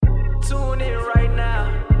Tune in right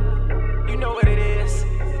now. You know what it is.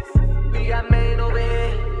 We got Maine over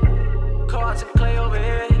here, Cards and Clay over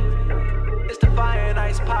here. It's the Fire and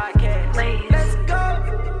Ice Podcast. Let's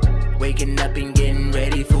go. Waking up and getting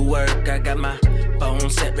ready for work. I got my phone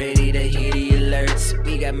set ready to hear the alerts.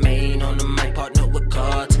 We got Maine on the mic, partner with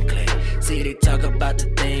Cards and Clay. See, they talk about the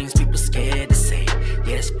things people scared to say.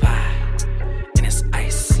 Yeah, it's fire and it's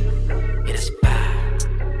ice. Yeah, it's fire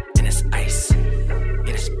and it's ice.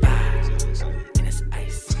 Yeah, it's fire and it's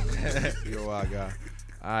ice. Yo, I got.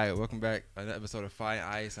 All right, welcome back. Another episode of Fire and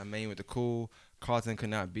Ice. I'm Maine with the Cool. Carlton could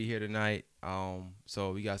not be here tonight.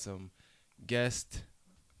 So we got some guests,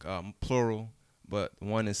 plural, but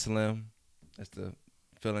one is Slim. That's the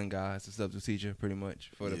filling guy. It's the substitute teacher, pretty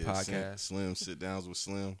much, for the podcast. Slim sit downs with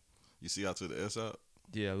Slim. You see out to the S out?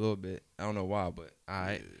 Yeah, a little bit. I don't know why, but all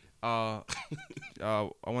right. Yeah.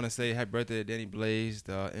 I want to say happy birthday to Danny Blaze.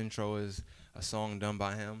 The intro is a song done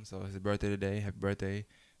by him, so it's his birthday today. Happy birthday.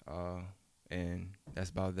 And that's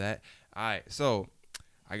about that. All right, so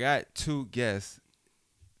I got two guests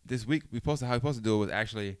this week. How we supposed to do it was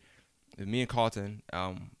actually me and Carlton.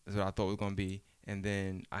 Is what I thought it was gonna be, and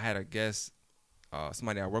then I had a guest,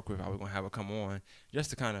 somebody I work with. I was gonna have her come on just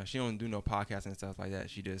to kind of. She don't do no podcast and stuff like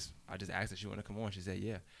that. I just asked her if she wanted to come on. She said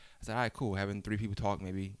yeah. I said all right, cool. Having three people talk,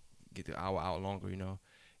 maybe get the hour out longer, you know.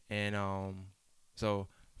 And so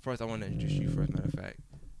first I want to introduce you. First, matter of fact,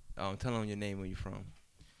 tell them your name, where you from.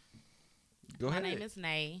 Go ahead. My name is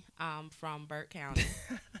Nay. I'm from Burke County.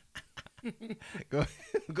 Go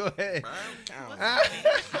ahead.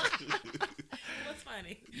 What's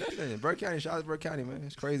funny? Nothing. Burke County, shout out to Burke County, man.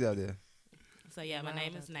 It's crazy out there. So yeah, my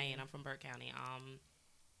name is Nay, and I'm from Burke County.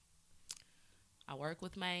 I work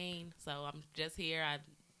with Maine, so I'm just here. I've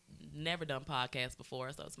never done podcasts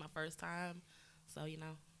before, so it's my first time. So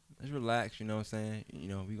Let's relax, you know what I'm saying? You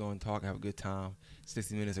know, we gonna talk, have a good time.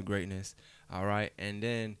 60 minutes of greatness. All right. And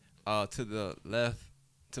then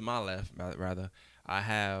to my left, I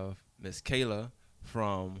have Miss Kayla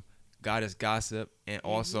from Goddess Gossip and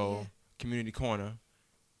also Community Corner,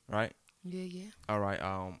 right? Yeah. All right.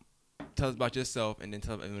 Tell us about yourself, and then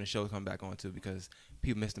tell us when the shows come back on too, because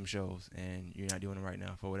people miss them shows, and you're not doing them right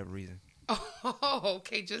now for whatever reason. Oh,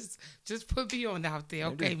 okay. Just put me on out there,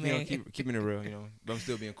 okay, man. Keeping it real, but I'm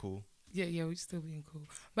still being cool. Yeah, we still being cool.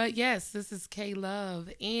 But yes, this is K Love,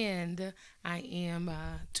 and I am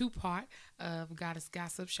two-part of Goddess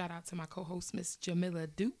Gossip. Shout out to my co-host, Miss Jamila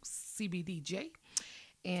Dukes, CBDJ.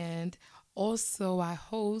 And also I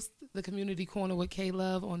host the Community Corner with K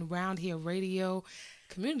Love on Round Here Radio.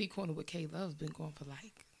 Community Corner with K Love has been going for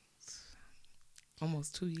like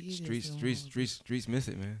almost 2 years. Streets miss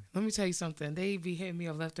it, man. Let me tell you something. They be hitting me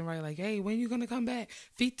up left and right like, hey, when you going to come back?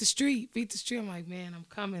 Feed the street. I'm like, man, I'm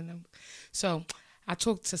coming. So I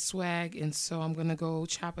talked to Swag, and so I'm going to go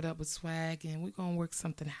chop it up with Swag, and we're going to work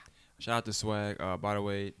something out. Shout out to Swag. By the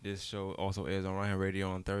way, this show also airs on Ryan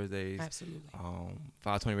Radio on Thursdays. Absolutely.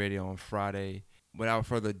 520 Radio on Friday. Without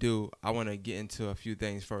further ado, I want to get into a few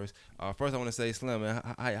things first. First, I want to say, Slim, man,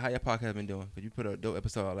 how your podcast been doing? Because you put a dope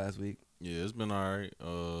episode out last week. Yeah, it's been all right.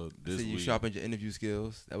 This week. You sharpened your interview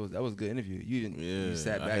skills. That was a good interview. You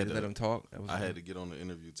sat back and let them talk. I had to get on the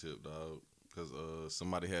interview tip, dog, because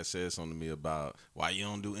somebody had said something to me about why you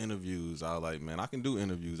don't do interviews. I was like, man, I can do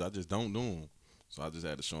interviews. I just don't do them. So I just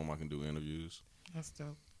had to show them I can do interviews. That's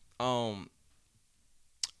dope.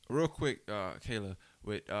 Real quick, Kayla,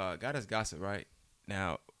 with Goddess Gossip, right?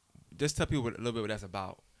 Now, just tell people a little bit what that's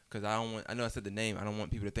about. Because I know I said the name. I don't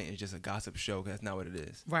want people to think it's just a gossip show, because that's not what it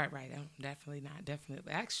is. Right. Definitely not.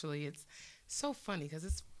 Definitely. Actually, it's so funny because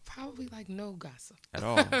it's probably like no gossip. At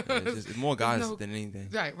all. It's more goddess than anything.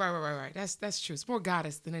 Right. That's true. It's more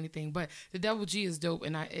goddess than anything. But the Double G is dope,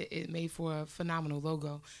 and it made for a phenomenal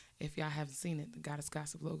logo. If y'all haven't seen it, the Goddess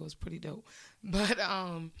Gossip logo is pretty dope. But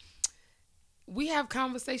we have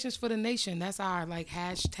conversations for the nation. That's our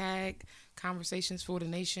hashtag, conversations for the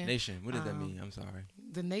nation. Nation. What does that mean? I'm sorry.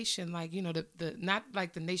 The nation, the not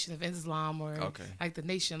like the Nation of Islam or like the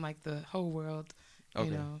nation, like the whole world.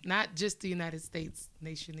 Okay. Not just the United States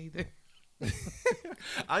nation either.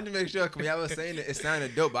 I need to make sure, because when I was saying it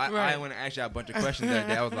sounded dope, but I didn't want to ask you a bunch of questions that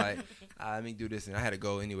day. I was like, let me do this, and I had to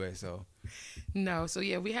go anyway, so. No, so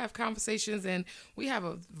yeah, we have conversations, and we have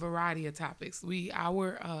a variety of topics.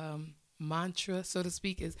 Our mantra, so to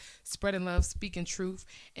speak, is spreading love, speaking truth,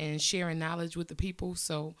 and sharing knowledge with the people.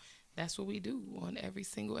 So that's what we do on every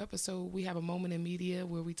single episode. We have a moment in media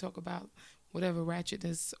where we talk about whatever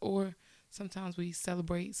ratchetness, or sometimes we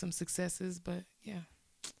celebrate some successes, but yeah,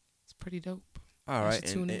 it's pretty dope. All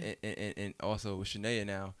right, and also with Shania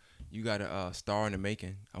now, you got a star in the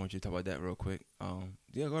making. I want you to talk about that real quick.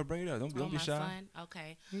 Yeah, go ahead, bring it up. Don't be my shy. son?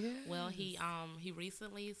 Okay. Yes. Well, he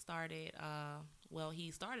recently started.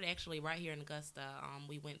 He started actually right here in Augusta.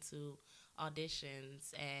 We went to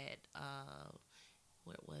auditions at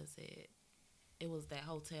where was it? It was that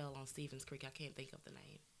hotel on Stevens Creek. I can't think of the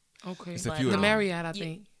name. Okay. It's a But, few of The them. Marriott, I Yeah,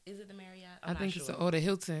 think. is it the Marriott? I'm I not think sure. it's the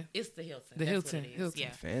Hilton. It's the Hilton. The That's Hilton, What it is. Hilton. Yeah.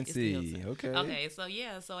 It's the Fancy. Hilton. Okay. Okay.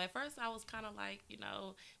 So at first I was kind of like,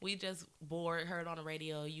 we just bored, heard on the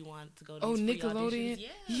radio you want to go to Oh, these free Nickelodeon. auditions.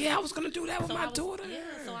 Yeah, I was gonna do that with So my I was, daughter.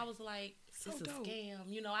 Yeah. So I was like, So this is a dope.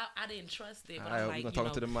 scam. I didn't trust it, but All right, I'm we're like, gonna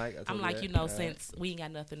talk to the mic. I told I'm you like, that. All right. since we ain't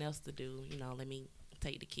got nothing else to do, let me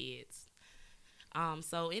take the kids.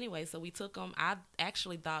 So anyway, so we took them. I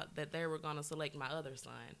actually thought that they were gonna select my other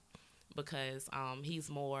son because he's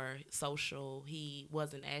more social. He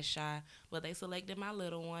wasn't as shy, but they selected my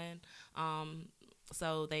little one.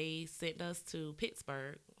 So they sent us to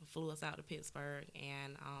Pittsburgh, flew us out to Pittsburgh,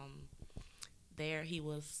 and there he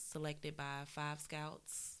was selected by 5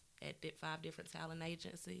 scouts at 5 different talent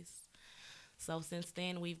agencies. So since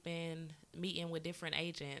then, we've been meeting with different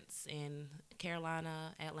agents in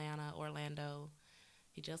Carolina, Atlanta, Orlando.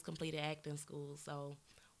 He just completed acting school, so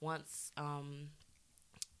once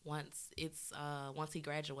he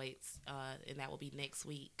graduates, and that will be next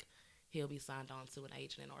week, he'll be signed on to an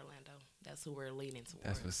agent in Orlando. That's who we're leaning towards.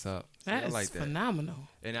 That's what's up. See, That I is like that. phenomenal.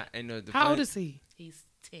 And the How old funny- is he? He's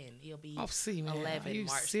 10. He'll be Oh, see, man. 11 Are you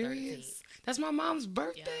March serious? That's my mom's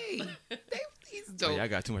birthday. He's Oh, dope. yeah, I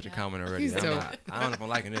got too much in common already. He's I dope. don't know if I'm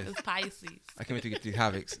liking this. 13. It's Pisces. I can't wait to get these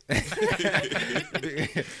topics.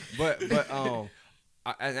 but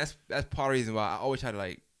that's part of the reason why I always try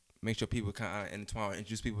to make sure people kind of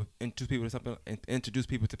introduce people to something, introduce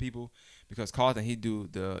people to people, because Carlton, he do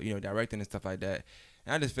the directing and stuff like that,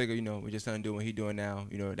 and I just figure we just son doing what he doing now,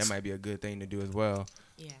 that might be a good thing to do as well.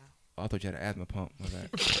 Yeah. Oh, I thought you had an asthma pump. I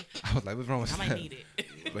was like, what's wrong with I that? might need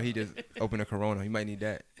it. But he just opened a Corona. You might need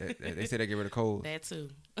that. They say they get rid of colds. That too.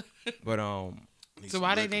 But So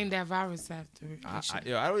why they named that virus after?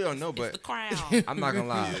 I really don't know, It's but the crown. I'm not gonna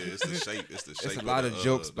lie. Yeah, it's the shape. It's the shape. It's a lot of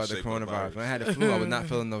jokes about the shape coronavirus. of When I had the flu, I was not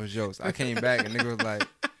feeling those jokes. I came back and nigga was like,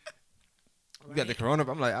 "You got the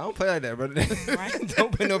coronavirus." I'm like, "I don't play like that, brother. Right.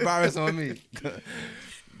 Don't put no virus on me."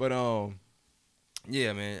 But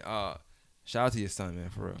yeah, man. Shout out to your son, man,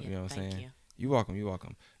 for real. Yeah, you know what I'm thank saying? you. You're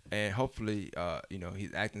welcome. And hopefully,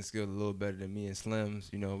 his acting skills a little better than me and Slim's.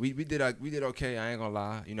 We did okay. I ain't gonna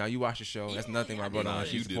lie. You watch the show. That's nothing, my brother. Nah,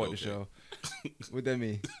 You you did support the okay. show. What that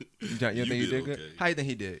mean? You think You he did did good? okay. How you think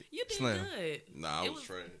he did? You did Slim. good. Nah, I It was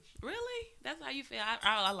trash. Really? That's how you feel?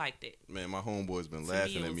 I liked it. Man, my homeboys been To me,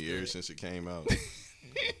 laughing it at was me ever good. since it came out,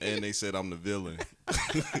 and they said I'm the villain.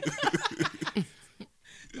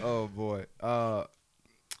 Oh boy.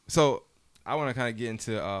 So I want to kind of get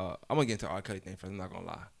into I'm gonna get into R. Kelly thing first. I'm not gonna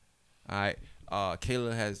lie. All right.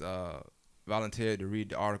 Kayla has volunteered to read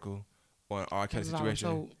the article on R. Kelly's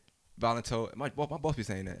situation. Voluntold. My boss be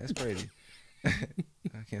saying that. That's crazy.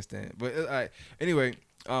 I can't stand it. But all right. Anyway,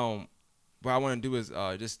 what I want to do is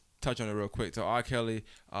just touch on it real quick. So R. Kelly,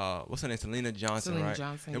 what's her name? Selena Johnson, Selena right?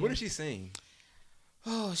 Johnson, And what yeah. did she sing?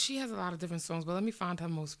 Oh, she has a lot of different songs, but let me find her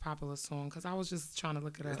most popular song because I was just trying to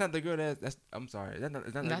look it It's up. not the girl that's. I'm sorry. Is that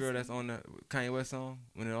the girl that's on the Kanye West song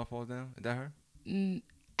When It All Falls Down? Is that her?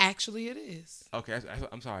 Actually, it is. Okay,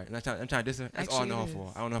 I'm sorry. I'm trying to diss her. That's all I know her Actually, it for.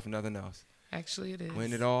 is. I don't know for nothing else. Actually, it is.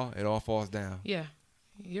 When it all falls down. Yeah,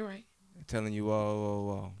 you're right. Telling you,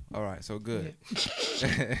 whoa. All right, so good.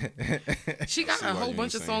 She got see a why whole you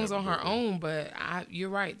bunch of ain't saying songs on happy her birthday. own, but you're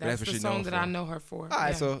right. But that's That's what the she known song that I for. know her for. All right,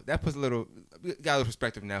 Yeah. so that puts we got a little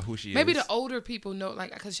perspective now who she Maybe is. the older people know,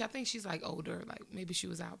 like, because I think she's like older. Like maybe she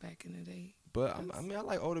was out back in the day. But I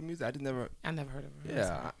like older music. I just never. I never heard of her.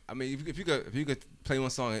 Yeah, I mean, if you could play one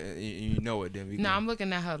song and you know it, then we. No, can, I'm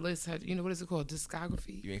looking at her list. Her, what is it called?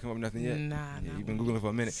 Discography. You ain't come up with nothing yet. Nah, Yeah, not you've been one. googling for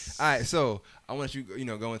a minute. All right, so I want you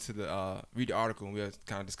go into the read the article and we'll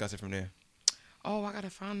kind of discuss it from there. Oh, I gotta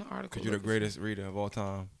find the article. Cause you're the greatest reader of all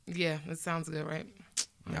time. Yeah, it sounds good, right?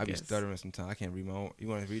 I be guess. stuttering sometimes. I can't read my own. You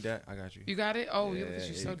want to read that? I got you. You got it? Oh, yeah, look at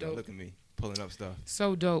you, here so go. dope. Look at me pulling up stuff.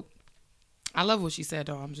 So dope. I love what she said,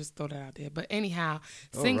 though. I'm just throw that out there. But anyhow,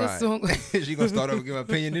 All sing a right. song. She gonna start over and give her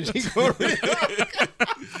opinion, then she gonna read it.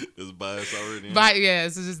 It's biased already. Yeah,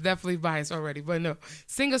 it's just definitely biased already. But no,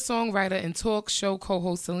 singer-songwriter and talk show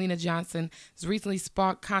co-host Selena Johnson has recently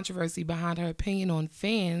sparked controversy behind her opinion on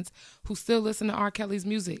fans who still listen to R. Kelly's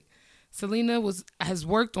music. Selena has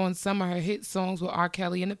worked on some of her hit songs with R.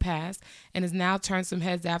 Kelly in the past and has now turned some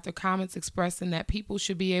heads after comments expressing that people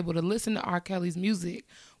should be able to listen to R. Kelly's music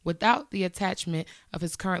without the attachment of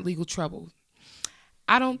his current legal troubles.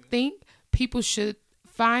 I don't think people should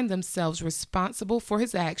find themselves responsible for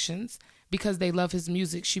his actions because they love his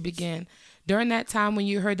music, she began. During that time when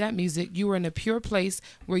you heard that music, you were in a pure place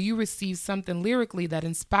where you received something lyrically that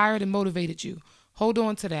inspired and motivated you. Hold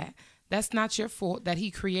on to that. That's not your fault that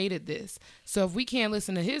he created this. So if we can't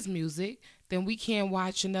listen to his music, then we can't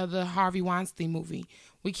watch another Harvey Weinstein movie.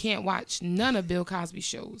 We can't watch none of Bill Cosby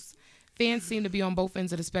shows. Fans seem to be on both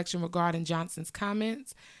ends of the spectrum regarding Johnson's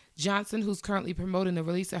comments. Johnson, who's currently promoting the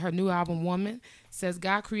release of her new album, Woman, says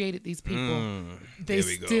God created these people.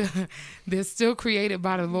 They're still created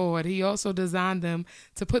by the Lord. He also designed them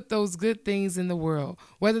to put those good things in the world.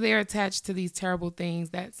 Whether they're attached to these terrible things,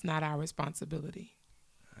 that's not our responsibility.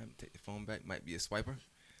 I'm gonna take the phone back. Might be a swiper.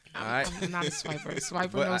 All right. I'm not a swiper.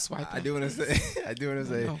 Swiper, But no swiper. I do want to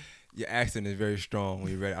say, No. your accent is very strong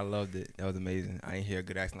when you read it. I loved it. That was amazing. I ain't hear a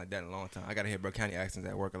good accent like that in a long time. I gotta hear Burke County accents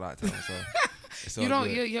at work a lot of times. So it's all You don't.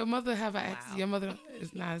 good. Your mother have an accent. Your mother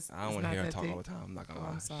is not. I don't want to hear her talk all the time. I'm not gonna lie.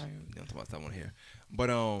 I'm sorry. You don't talk about stuff I want to hear. But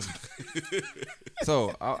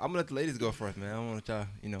so I'm gonna let the ladies go first, man. I want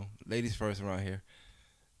y'all, ladies first around here.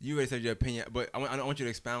 You already said your opinion, but I want you to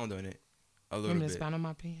expound on it a little bit. Expound on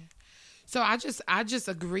my opinion. So I just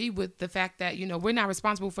agree with the fact that we're not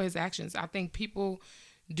responsible for his actions. I think people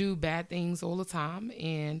do bad things all the time,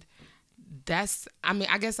 and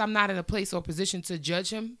I guess I'm not in a place or position to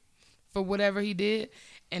judge him for whatever he did.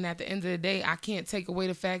 And at the end of the day, I can't take away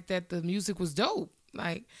the fact that the music was dope.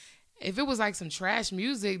 Like, if it was like some trash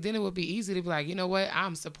music, then it would be easy to be like, you know what,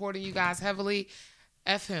 I'm supporting you guys heavily.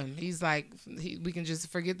 F him. He's like, we can just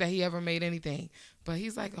forget that he ever made anything. But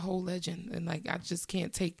he's like a whole legend, and like I just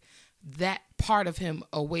can't take that part of him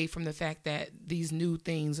away from the fact that these new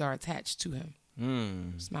things are attached to him.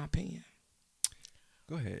 It's my opinion.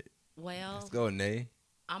 Go ahead. Well, Let's go, Nay.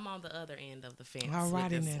 I'm on the other end of the fence. All with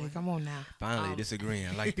righty, this Nettie, one. come on now. Finally disagreeing.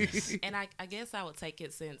 I like this. And I guess I would take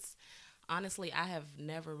it since, honestly, I have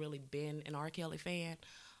never really been an R. Kelly fan.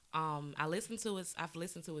 I've listened to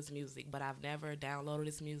his music, but I've never downloaded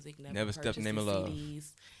his music. Never stepped in the name of love.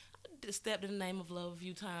 CDs. Stepped in the name of love a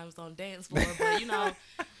few times on dance floor, but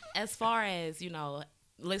as far as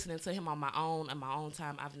listening to him on my own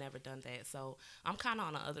time, I've never done that. So I'm kind of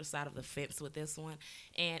on the other side of the fence with this one,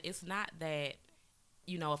 and it's not that.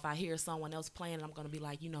 If I hear someone else playing, I'm going to be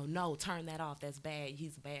like, no, turn that off. That's bad.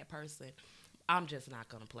 He's a bad person. I'm just not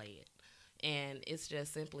going to play it. And it's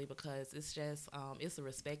just simply because it's just, it's a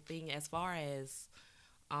respect thing. As far as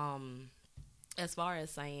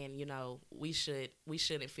saying, we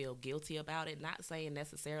shouldn't feel guilty about it. Not saying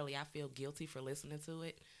necessarily I feel guilty for listening to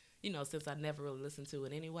it, since I never really listened to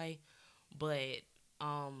it anyway. But,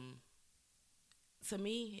 to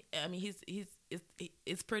me, I mean,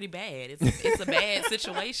 it's pretty bad. It's a bad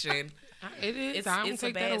situation. It is. It's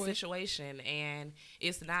a bad situation, and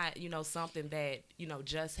it's not something that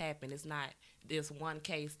just happened. It's not this one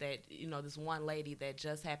case that this one lady that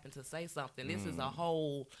just happened to say something. This is a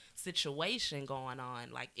whole situation going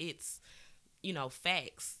on. Like, it's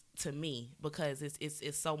facts to me, because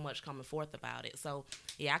it's so much coming forth about it. So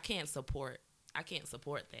yeah, I can't support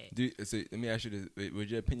that. So let me ask you this: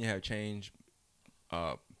 would your opinion have changed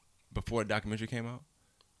before the documentary came out?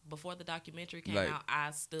 Before the documentary came out,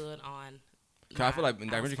 I stood on. Cause I feel like when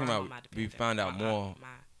the documentary came out, we found out more.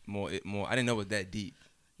 I didn't know it was that deep.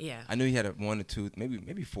 Yeah, I knew he had a 1 or 2,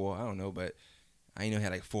 maybe 4. I don't know, but I didn't know he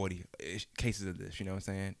had like 40 cases of this. You know what I'm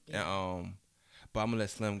saying? Yeah. And, but I'm gonna let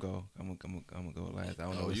Slim go. I'm gonna go last. I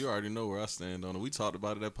don't know. You already know where I stand on it. We talked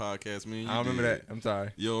about it at podcast. Me and you I don't remember that. I'm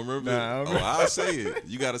sorry. You don't remember? Nah, I don't remember. I'll say it.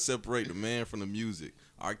 You got to separate the man from the music.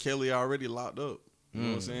 R. Kelly already locked up. You know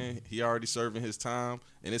what I'm saying? He already serving his time,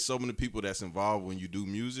 and there's so many people that's involved when you do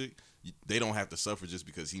music. They don't have to suffer just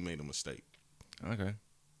because he made a mistake. Okay.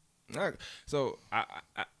 All right. So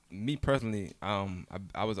me personally, I'm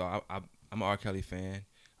an R. Kelly fan.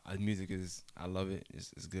 His music I love it.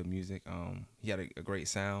 It's good music. He had a great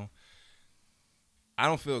sound. I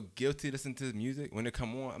don't feel guilty listening to his music when it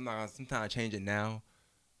come on. I'm not gonna sometimes change it now,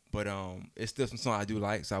 but it's still some song I do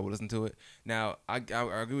like, so I will listen to it. Now I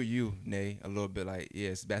agree with you, Nay, a little bit. Like, yeah,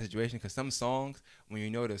 it's a bad situation, because some songs, when you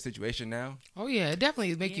know the situation now. Oh yeah, it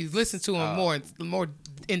definitely make you listen to him more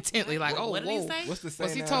intently. Like, what did he say? What's the Was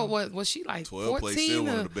saying he now? told? What was she like? 12 Play 14? still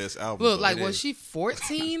one of the best albums. Look, like, It was is. she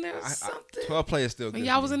 14 or something? 12 Play is still good. When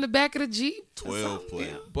y'all was in the back of the Jeep. or 12 something? Play.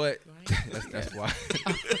 Yeah. But that's why.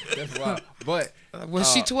 That's why. But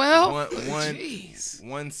Was she 12? Jeez.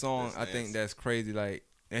 One song That's I think nasty. that's crazy. Like,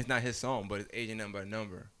 and it's not his song, but it's Agent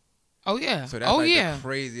Number. Oh yeah. So that's oh like yeah. the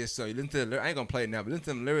craziest song. You listen to the lyrics, I ain't gonna play it now, but listen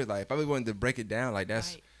to the lyrics. Like, if I really wanted to break it down, like,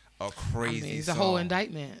 that's Right. a crazy It's song. a whole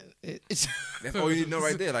indictment. That's all you need to know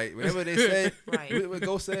right there. Like whatever they said, Right. what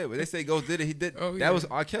Ghost said, what they say Ghost did it, he did. Oh, that yeah. was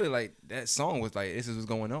R. Kelly. Like that song was like this is what's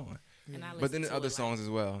going on. And I But then listen the to other it, songs like, as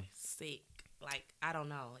well. sick. Like I don't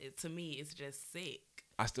know. To me, it's just sick.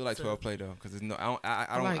 I still like So- 12 Play though, because no, I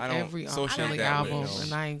I don't, like I don't every R. associate Kelly that with, album, no.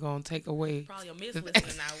 and I ain't gonna take away. Probably a miss listening. I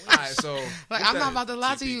wish. All right, so Like what's I'm that? not about to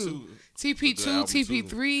lie to you. TP2. TP2, The album too.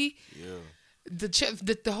 TP3, Yeah.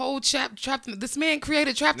 the whole trapped. This man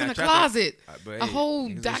created Trapped in Nah, the Trapped in- Closet, but a whole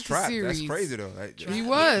he was docu trapped. series. That's crazy though. Like, He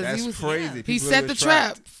was. That's He was crazy. He People set was the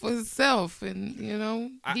trapped. trap for himself, and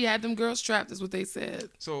he had them girls trapped. Is what they said.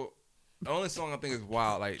 So the only song I think is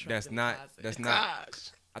wild. Like Trapped in the Closet. that's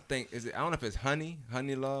not. I think is it. I don't know if it's Honey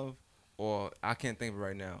Love, or I can't think of it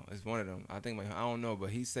right now. It's one of them. I think I don't know, but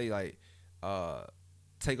he say like,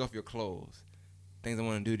 take off your clothes. Things I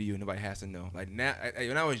want to do to you, nobody has to know. Like now,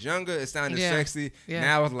 when I was younger, it sounded Yeah. sexy. Yeah.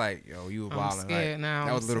 Now it's like, yo, you were I'm wilding. scared Like, now.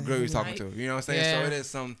 that was a little girl you was talking Right. to. You know what I'm saying? Yeah. So it is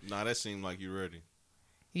some. Nah, that seemed like you ready.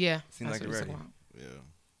 Yeah, Seems that's like what you're it's ready. about. Yeah.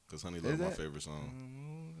 Because Honey Is Love my that? favorite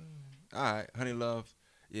song. All right, Honey Love.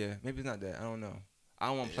 Yeah, maybe it's not that. I don't know. I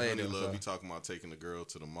don't want to play it. Honey though, Love, so. you talking about taking the girl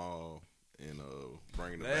to the mall and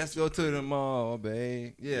bringing her Let's back go to the crib. mall,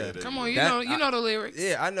 babe. Yeah. Yeah, that- Come on, you That- know the lyrics.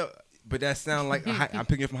 Yeah, I know. But that sound like I'm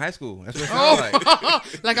picking it from high school. That's what it Oh, sounds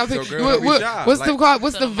like. like I'm So thinking, girls don't be shy. what's Like- the called?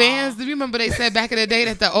 What's To the the vans? mall. Do you remember they said back in the day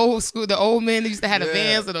that the old men used to have the Yeah.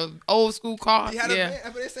 vans or the old school cars? He had Yeah. a van.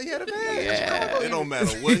 But they say he had a van. Yeah. It don't matter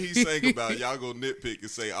what he sang about. Y'all go nitpick and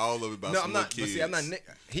say all of it about No, some I'm little not. But kids. see, I'm not.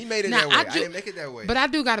 He made it Now, that way. I I do- didn't make it that way. But I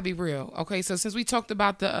do got to be real. Okay, so since we talked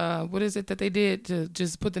about the what is it that they did to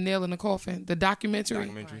just put the nail in the coffin, the documentary,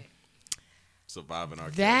 Documentary. Surviving our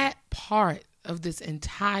that part of this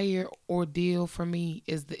entire ordeal for me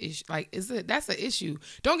is the issue. Like, that's an issue.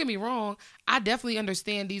 Don't get me wrong. I definitely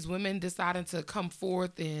understand these women deciding to come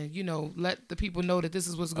forth and let the people know that this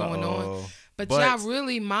is what's going on. Uh-oh. But But- y'all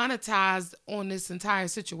really monetized on this entire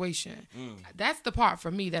situation. That's the part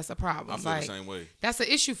for me that's a problem. I feel Like, the same way. that's an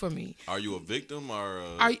issue for me. Are you a victim or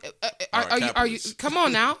Are you? Are you? capitalist. Come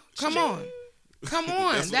on now. Come on. Come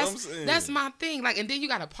on. That's what I'm saying. That's my thing. Like, and then you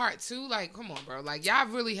got a part two. Like, come on, bro. Like, y'all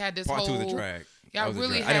really had this Part whole. two is a drag. That Y'all was a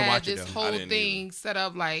really drag. I didn't had watch it, this though. I whole didn't thing set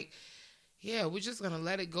up. Like, yeah, we're just gonna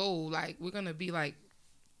let it go. Like, we're gonna be like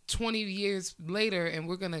 20 years later, and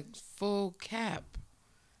we're gonna full cap.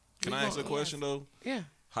 Can I ask a question though? Yeah.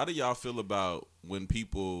 How do y'all feel about when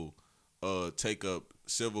people take up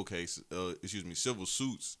civil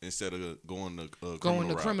suits instead of going to Going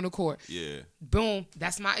to route? criminal court. Yeah. Boom.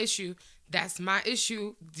 That's my issue.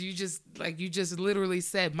 You just literally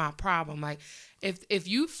said my problem. Like, if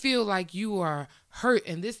you feel like you are hurt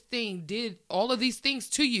and this thing did all of these things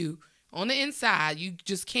to you on the inside, you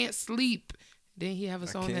just can't sleep. Didn't he have a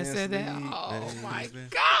song that can't said that? sleep, Oh my baby.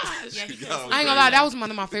 gosh. Yeah, he Yo, couldn't I ain't gonna lie, that was one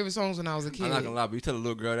of my favorite songs when I was a kid. I'm not gonna lie, but you tell a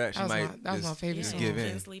little girl that she That was might. that was my just- favorite just song. give in.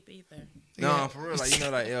 Couldn't sleep either. No, Yeah. for real.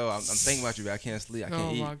 Like like yo, I'm thinking about you, but I can't sleep. I can't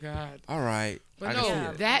Oh eat. my God. All right. But I can see no,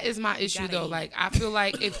 it. that is my issue gotta though. eat. Like, I feel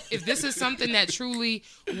like if this is something that truly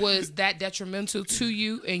was that detrimental to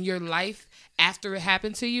you in your life after it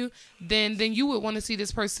happened to you, then you would want to see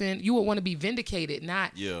this person. You would want to be vindicated,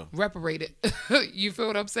 not Yeah. reparated. You feel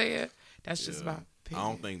what I'm saying? That's just Yeah. my opinion. I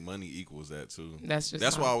don't think money equals that too. That's just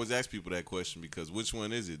That's my- why I always ask people that question, because which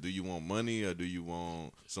one is it? Do you want money or do you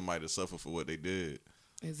want somebody to suffer for what they did?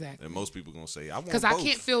 Exactly. And most people gonna say, I want both. Because I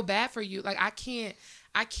can't feel bad for you. Like, I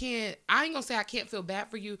ain't gonna say I can't feel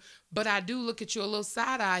bad for you, but I do look at you a little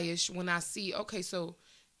side eye-ish when I see, okay, so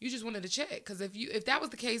you just wanted to check. Because if that was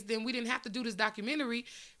the case, then we didn't have to do this documentary.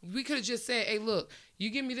 We could have just said, hey, look, you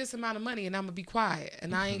give me this amount of money and I'm gonna be quiet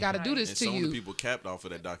and I ain't got to do this And to some you. of the people capped off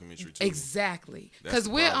of that documentary too. Exactly. That's Because the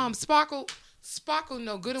we're problem. Sparkle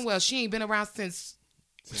know good and well she ain't been around since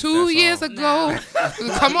that 2 years song. ago.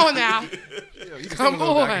 Come on now. Yo, you can Come sing a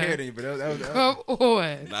little bit, I can on. hear it in you, but that was Come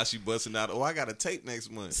on. Now she busting out. Oh, I got a tape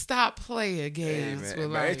next month. Stop playing Hey, games man.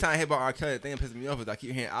 with But every like. time I hear about R. Kelly, the thing that pisses me off is I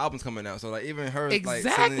keep hearing albums coming out. So like even her like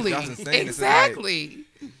Exactly. Celine Johnson saying this is like, Exactly.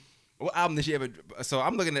 what album did she ever? So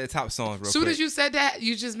I'm looking at the top songs real As soon quick. as you said that,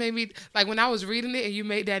 you just made me like when I was reading it and you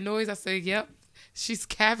made that noise. I said, "Yep, she's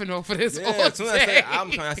capping over this yeah, all as soon as I day." said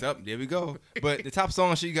album, I said, there we go. But the top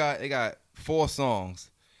song she got, it got 4 songs.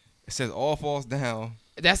 It says All Falls Down,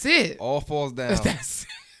 That's it. All Falls Down, That's.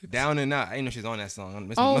 Down and Out. I didn't know she's on that song.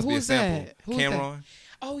 Must Oh, be a who's sample. that? Who's Cameron.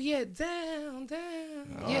 Oh yeah, down.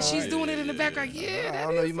 Yeah, she's doing it in the background. Yeah, I that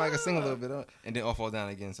don't know. is You might can sing a her. little bit, and then All Falls Down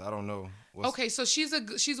again. So I don't know. Okay, so she's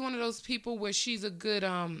one of those people where she's a good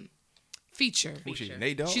feature. Who she?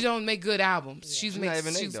 Nate Dogg? She don't make good albums. Yeah. She's She's not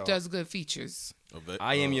even she Nate Dogg. does good features.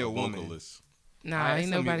 I Am Your Woman. Vocalist. Nah, Alright,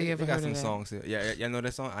 ain't some- nobody they ever got heard some of that. songs here. Yeah, y'all know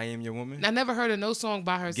that song? I Am Your Woman? I never heard of no song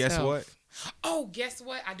by herself. Guess what? Oh, guess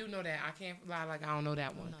what? I do know that. I can't lie like I don't know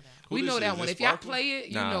that one. know that. Who We this know is? that Is one. this If y'all Sparkle? play it,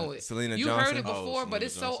 you Nah, know it. Selena you Johnson. heard it Oh, before, but Selena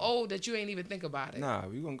it's Johnson. so old that you ain't even think about it. Nah,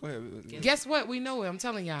 we gonna go ahead. Guess what? We know it. I'm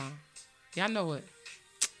telling y'all. Y'all know it.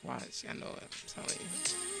 Watch. Y'all know it. I'm telling you.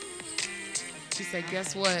 She said,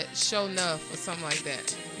 guess what? Show enough or something like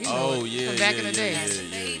that. You know Oh it. yeah, From yeah, back in the yeah,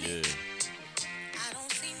 day. yeah.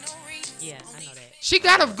 Yeah, I know that. She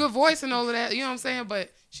got a good voice and all of that. You know what I'm saying?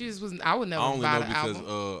 But she just was. I would never I only buy know the because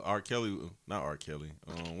album. R. Kelly, not R. Kelly.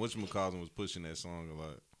 Whatchamacallit was pushing that song a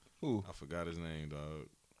lot. Who? I forgot his name, dog.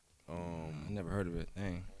 I never heard of it.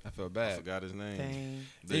 Dang, I feel I bad. forgot his name. Dang.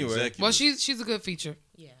 The Anyway. executive. Well, she's a good feature.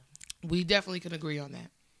 Yeah. We definitely can agree on that.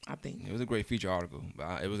 I think. It was a great feature article,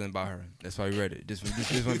 but it wasn't about her. That's why we read it. Just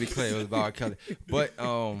want to be clear, it was about R. Kelly. But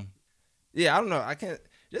yeah, I don't know. I can't.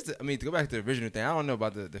 To go back to the original thing. I don't know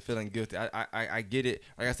about the feeling guilty. I get it.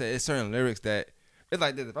 Like I said, it's certain lyrics that it's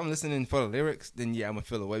like this. If I'm listening for the lyrics, then yeah, I'm gonna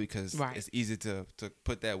feel away because it's easy to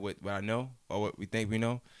put that with what I know or what we think we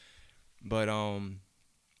know. But I'm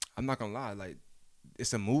not gonna lie, like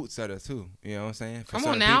it's a mood setter too. You know what I'm saying? For Come on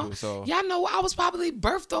certain now. people, so Y'all know I was probably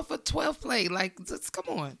birthed off a 12 play. Like, just come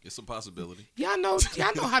on. It's a possibility. Y'all know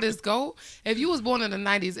how this go. If you was born in the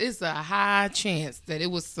 90s, it's a high chance that it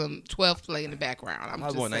was some 12 play in the background. I'm I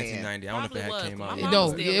was just born saying. 1990. I don't know if it Probably had was. came My out. mom yet,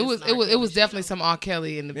 No, but- yeah, it was definitely some R.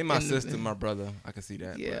 Kelly in the. Me and my in the- sister, my brother, I can see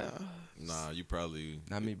that. but Yeah. Nah, you probably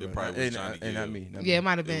Not me, they bro. probably was And trying to not give. me. Not Yeah, it me.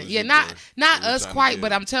 might have been. was Yeah, your not boy. not They was us trying to quite, give.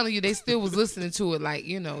 but I'm telling you, they still was listening to it. Like,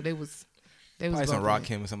 you know, they was Probably some bumping Rock it.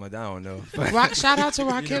 Kim or something like that. I don't know. Rock, shout out to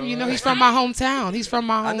Rakim. You know, he's from my hometown. He's from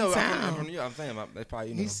my I know. I'm hometown. from New York. I'm saying they probably,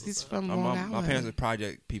 you know. He's from my, Long my Island. parents are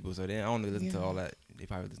project people, so they I don't listen to Yeah. all that. They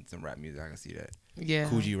probably listen to some rap music. I can see that. Yeah.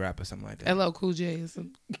 Cool G rap or something like that. LL Cool J. Is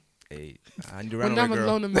some, Hey, I need a when runaway I'm girl.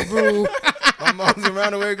 alone in my room. My mom's a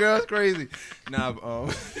runaway girl. It's crazy. Nah, to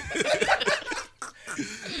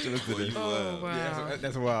listen to this. Oh, wow. Yeah,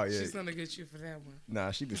 that's wild. Yeah. She's gonna get you for that one.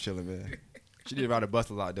 Nah, she was chilling, man. She did ride a bus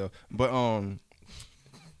a lot though. But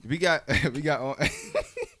we got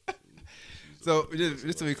So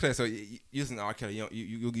just to be clear, so you listen to R. Kelly,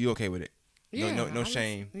 you okay with it? Yeah. No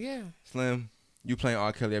shame. Yeah. Slim, you playing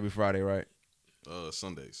R. Kelly every Friday, right?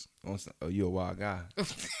 Sundays. Oh, you a wild guy.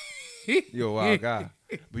 You a wild guy.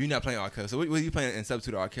 But you're not playing R. Kelly. So what are you playing in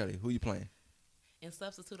substitute to R. Kelly? Who you playing? In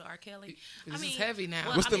substitute to R. Kelly. This is heavy now.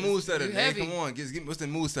 well, What's I the mean, mood setter, you man? heavy. Come on, give me what's the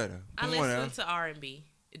mood setter? I Come on now. listen to R&B,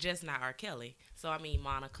 just not R. Kelly. So I mean,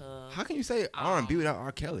 Monica. How can you say R&B without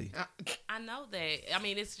R. Kelly? I know that. I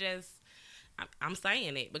mean, it's just I'm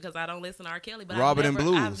saying it because I don't listen to R. Kelly, but Robert and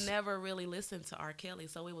Blues. I've never really listened to R. Kelly,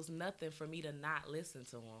 so it was nothing for me to not listen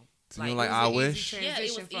to him. So you don't like it was I an easy Wish? Yeah, it was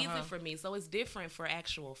transition for easy her. for me. So it's different for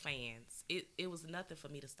actual fans. It was nothing for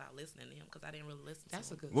me to stop listening to him because I didn't really listen That's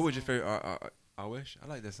to a him. good What was your song. favorite I Wish? I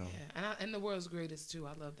like that song. Yeah, and the world's greatest too.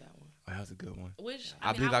 I love that one. Oh, that was a good one. Which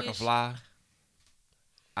I believe I can fly.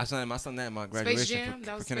 I sang my son that at my graduation Space Jam. for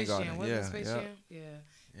That was Space kindergarten. Jam. Wasn't it Space yeah, Jam?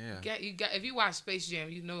 Yeah. You got. If you watch Space Jam,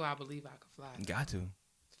 you know I believe I could fly. Got to.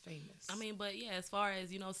 It's famous. I mean, but yeah, as far as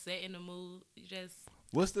setting the mood, you just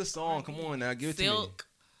What's the song? Come on now, give it to me. Silk.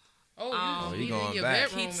 oh, you you going in your back.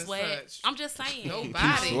 bedroom Keith and Sweat. such. I'm just saying. Nobody.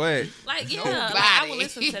 Keith Sweat. Like, yeah, Nobody. like, I would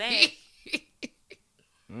listen to that.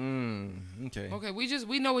 Okay. Okay,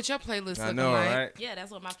 we know what your playlist I looking know, like. right? Yeah,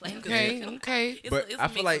 that's what my playlist Okay, is. okay. It's, But it's I a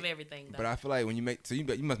feel mix like- of everything, though. But I feel like when you make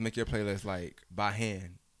you must make your playlist like by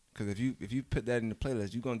hand. Because if you put that in the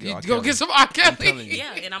playlist, you're gonna get You R. go Kelly. get some R. telling Kelly. you.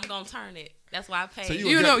 yeah, and I'm going to turn it. That's why I paid. So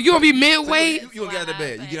You know, you gonna be So midway. you gonna get out of Why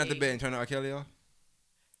bed. I You get out the pay. bed and turn R. Kelly off?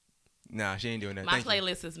 Nah, she ain't doing that. my Thank you.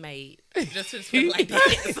 playlist is made. Just feel like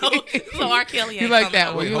that. So R. Kelly ain't You like coming that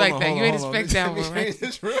on. one? Wait, You hold like on, that? hold You on, ain't hold on. expect that Let me one, right? change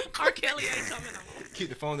this real- R. Kelly ain't coming on. Keep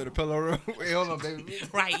the phone to the pillow room. Wait, hold on, baby.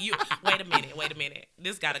 Right, you. Wait a minute.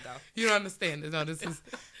 This got to go. You don't understand. No, this is.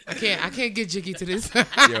 I can't get jiggy to this. Yo,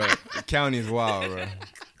 the county is wild, bro.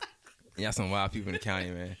 Y'all some wild people in the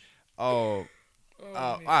county, man. All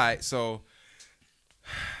right. So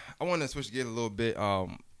I want to switch gears a little bit. I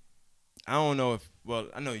don't know if. Well,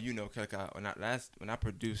 I know you know, Kelka. When I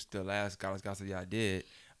produced the last Goddess Gossip y'all did,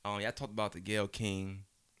 y'all talked about the Gayle King.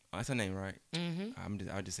 That's her name, right? Mm-hmm.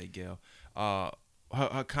 I'll just say Gayle.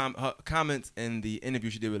 Her comments in the interview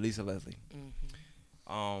she did with Lisa Leslie.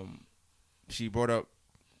 Mm-hmm. She brought up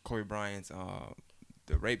Kobe Bryant's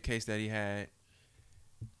the rape case that he had,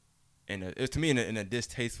 and it was to me in a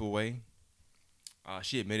distasteful way.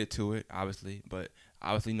 She admitted to it, obviously, but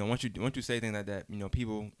obviously, once you say things like that,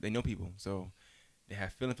 people they know people, so they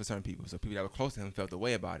have feelings for certain people. So people that were close to him felt the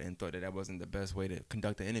way about it and thought that wasn't the best way to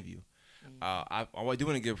conduct the interview. I do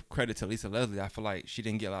want to give credit to Lisa Leslie. I feel like she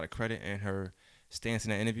didn't get a lot of credit in her stance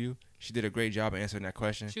in that interview. She did a great job of answering that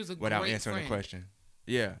question She was a without great answering friend. the question.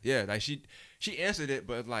 Yeah. Like she answered it,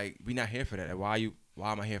 but like we not here for that. Like,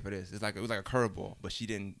 why am I here for this? It's like it was like a curveball, but she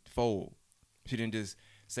didn't fold. She didn't just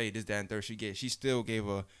say this, that, and third. She still gave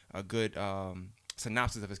a good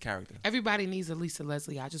synopsis of his character. Everybody needs a Lisa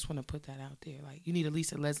Leslie. I just want to put that out there. Like, you need a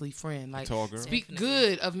Lisa Leslie friend. Like, tall girl. speak Definitely.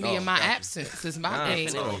 good of me in my gotcha. absence. Is my thing.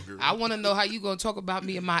 tall girl. I want to know how you gonna talk about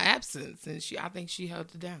me in my absence. And I think she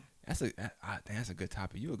held it down. That's a good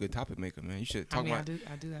topic. You a good topic maker, man. You should I talk mean, about.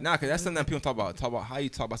 I do that. Nah, cause that's something that people talk about. Talk about how you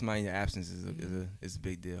talk about somebody in your absence is a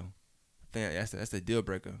big deal. I think that's a deal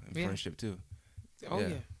breaker in Yeah. friendship too. Oh yeah.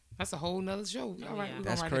 yeah. That's a whole nother show. All right, yeah. we're gonna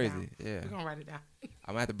That's write crazy. it down. Yeah. We're gonna write it down. I'm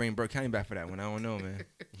gonna have to bring Burke County back for that one. I don't know, man.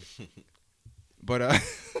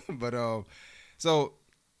 So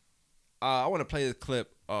I want to play this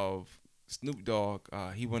clip of Snoop Dogg.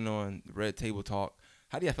 He went on Red Table Talk.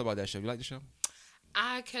 How do you feel about that show? You like the show?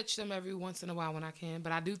 I catch them every once in a while when I can,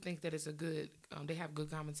 but I do think that it's a good. They have good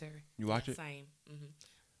commentary. You watch it? Same.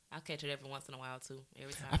 I catch it every once in a while too.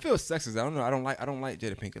 Every time. I feel sexist. I don't know. I don't like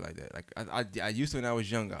Jada Pinkett like that. Like I used to when I was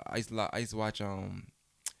younger. I used to watch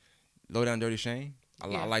Low Down Dirty Shame. I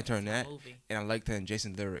Yeah. liked her in That's that, my movie. and I liked her in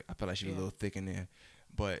Jason Lyric. I felt like she was a Yeah. little thick in there,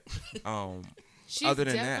 but She's other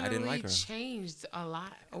than that, I didn't like her. Changed a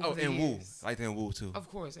lot over Oh, the and Woo. years. I liked her in Woo too. Of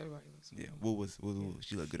course, everybody looks. Yeah, Woo.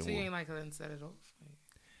 She looked good So in you Woo. ain't like her and set it off.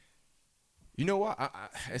 You know what?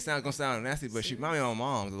 It's not gonna sound nasty, but she reminded me of my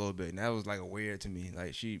mom's a little bit, and that was like a weird to me.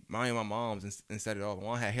 Like she reminded me of my mom's and set it off. My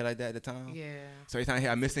mom had hair like that at the time. Yeah. So every time I hear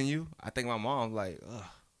 "I'm missing you," I think my mom's like, ugh.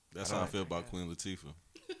 That's how I feel about Queen Latifah.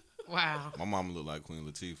 Wow. My mama look like Queen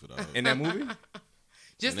Latifah, dog. In that movie?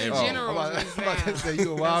 Just And in they- general. I'm just about to now. say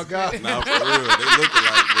you a wild guy. Nah, for real, they look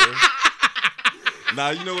alike, bro. Nah,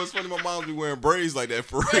 you know what's funny? My mom be wearing braids like that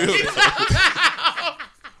for real.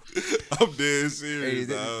 I'm dead Hey, serious,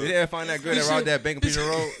 did dog. they ever find that girl that robbed that bank on Peter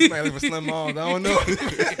Road? You might look for Slim Moms. I don't know.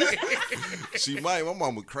 She might. My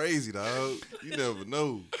mama crazy, dog. You never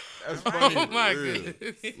know. That's funny. Oh my Real.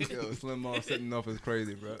 goodness. Yo, Slim Mom setting off is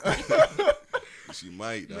crazy, bro. She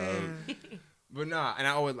might, dog. Man. But nah, and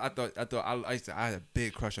I had a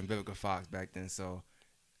big crush on Vivica Fox back then, so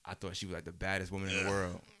I thought she was like the baddest woman in the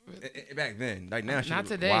world. Back then, like now, she Not look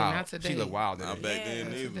today, wild. not today. She look wild. Not Today. back then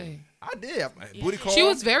Yeah. either. Today. I did. Booty call. She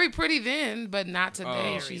was very pretty then, but not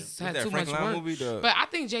today. Oh. She's Was had that too much Frank Lounge work. movie, the- But I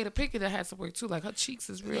think Jada Pinkett had some work too. Like her cheeks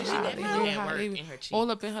is real high. They definitely real had high. work They in her all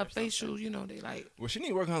cheeks up in her or something. facial. You know, they like. Well, she need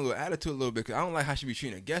to work on her little attitude a little bit, cause I don't like how she be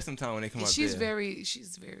treating her guests sometimes when they come up She's there.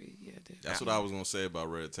 she's very, yeah. That's what I was gonna say about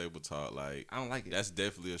Red Table Talk. Like, I don't like it. that's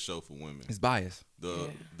definitely a show for women. It's biased. The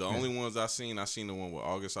only ones I seen the one with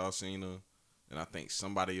August Alsina, and I think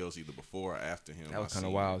somebody else either before or after him. That was I kind of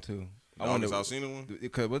seen wild too. The August Alsina one.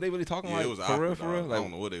 Cause were they really talking Yeah, like it was for awkward. real, for real? dog. I Like,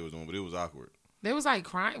 don't know what they was doing, but it was awkward. They was like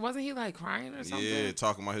crying. Wasn't he like crying or something? Yeah,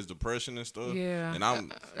 talking about his depression and stuff. Yeah. And I'm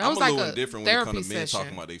That a was like little a indifferent when it comes to therapy men session.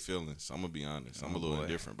 talking about their feelings. I'm gonna be honest. I'm a little boy.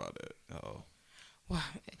 indifferent about that. oh. Wow,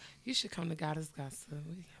 you should come to Goddess Gossip.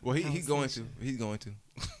 Well, he's going to. He's going to.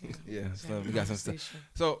 Yeah, so we got some stuff. Conversation.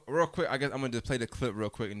 So real quick, I guess I'm gonna just play the clip real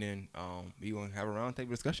quick, and then we gonna have a round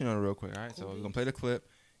table discussion on it real quick. All right, so we're gonna play the clip,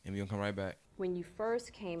 and we gonna come right back. When you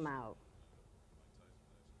first came out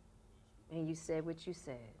and you said what you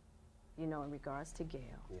said, you know, in regards to Gail,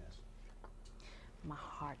 my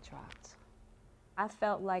heart dropped. I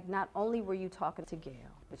felt like not only were you talking to Gail,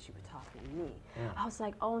 but you were talking to me. I was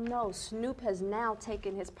like, oh no, Snoop has now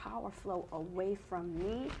taken his power flow away from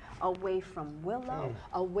me, away from Willow,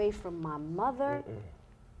 away from my mother,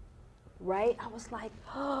 right? I was like,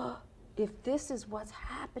 oh, if this is what's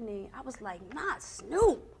happening, I was like, not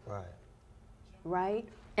Snoop. Right?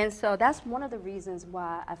 And so that's one of the reasons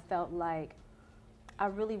why I felt like I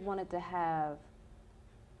really wanted to have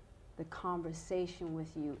the conversation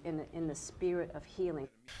with you in the spirit of healing.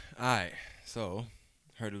 All right, so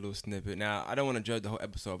heard a little snippet. Now I don't want to judge the whole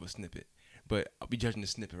episode of a snippet, but I'll be judging the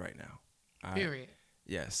snippet right now. All right? Period.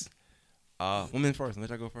 Yes. Women first.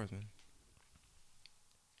 Let I go first, man.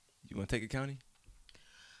 You want to take it, County?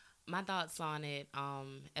 My thoughts on it,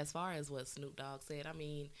 as far as what Snoop Dogg said, I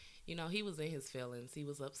mean, you know, he was in his feelings. He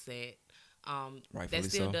was upset. Rightfully That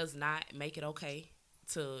still so. does not make it okay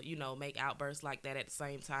to, you know, make outbursts like that at the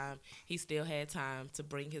same time. He still had time to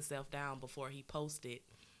bring himself down before he posted,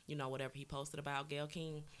 you know, whatever he posted about Gayle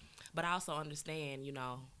King. But I also understand, you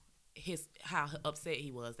know, how upset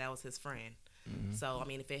he was. That was his friend. So, I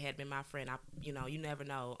mean, if it had been my friend, you know, you never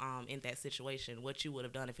know in that situation what you would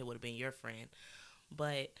have done if it would have been your friend.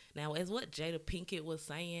 But now, as what Jada Pinkett was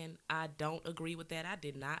saying, I don't agree with that. I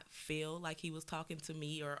did not feel like he was talking to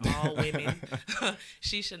me or all women.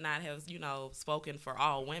 She should not have, you know, spoken for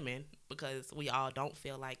all women because we all don't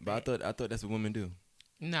feel like But that. I thought that's what women do.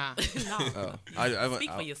 Nah. No.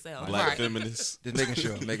 Speak for yourself. Black Right. feminists. Just making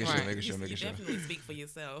sure, making Right. sure. You definitely speak for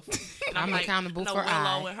yourself. And I'm like, accountable no, for Willow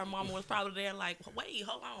I. and her mama was probably there like, wait,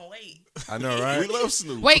 hold on, wait. I know, We right? love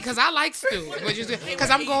Snoop. Wait, because I like Stu.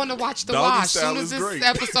 Because I'm going to watch The Doggy Wash as style soon is as this great.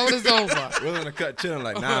 episode is over. We're gonna cut chilling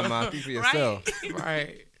like, nah, man, speak for yourself.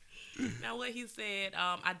 Right. Now what he said,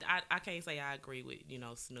 I can't say I agree with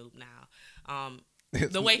Snoop now.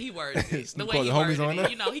 The way he worded it, Snoop the way he called the homies worded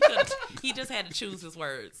on it, there? he just had to choose his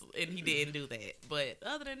words, and he didn't do that. But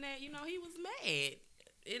other than that, he was mad.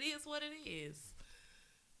 It is what it is.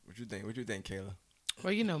 What you think? What you think, Kayla?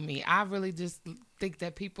 Well, you know me. I really just think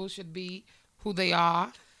that people should be who they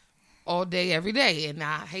are all day, every day. And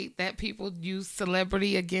I hate that people use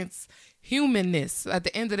celebrity against humanness. At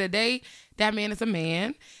the end of the day, that man is a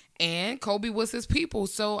man, and Kobe was his people.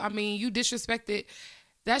 So, I mean, you disrespected.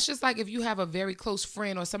 That's just like if you have a very close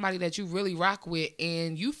friend or somebody that you really rock with,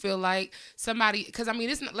 and you feel like somebody. Because I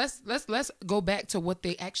mean, it's not, let's go back to what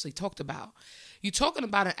they actually talked about. You're talking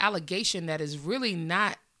about an allegation that is really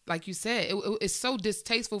not. Like you said, it's so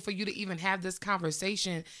distasteful for you to even have this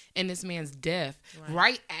conversation in this man's death,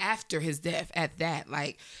 right after his death at that.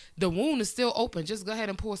 Like, the wound is still open. Just go ahead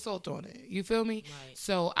and pour salt on it. You feel me? Right.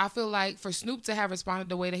 So I feel like for Snoop to have responded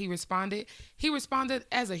the way that he responded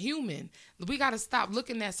as a human. We got to stop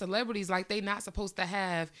looking at celebrities like they not supposed to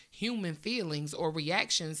have human feelings or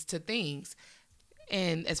reactions to things.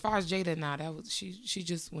 And as far as Jada, that was she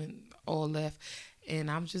just went all left.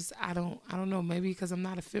 And I don't know, maybe because I'm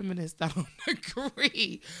not a feminist, I don't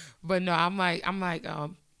agree. But no, I'm like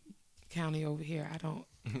County over here.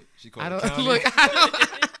 She I called don't it look.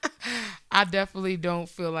 I definitely don't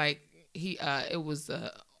feel like it was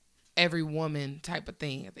a every woman type of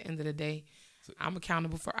thing. At the end of the day, I'm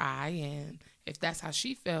accountable for and if that's how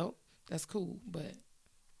she felt, that's cool. But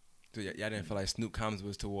So y'all didn't feel like Snoop comments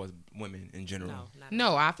was towards women in general?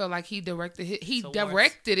 No, I felt like he directed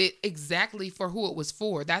it exactly for who it was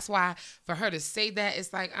for. That's why for her to say that,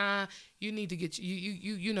 it's like, you need to get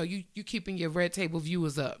you keeping your red table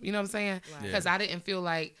viewers up. You know what I'm saying? Because I didn't feel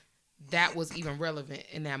like that was even relevant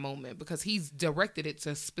in that moment because he's directed it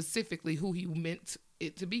to specifically who he meant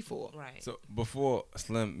it to be for. Right. So before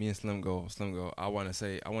me and Slim go, I want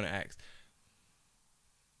to ask.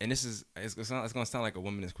 And it's gonna sound like a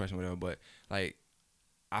womanist question, whatever. But like,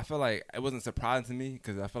 I feel like it wasn't surprising to me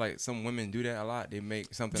because I feel like some women do that a lot. They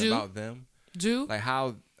make something about them. Like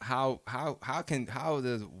how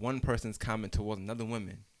does one person's comment towards another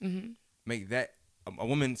woman make that a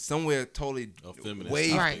woman somewhere totally A feminist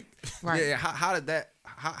way right? Yeah. How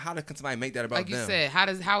can somebody make that about like them? you said, how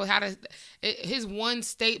does his one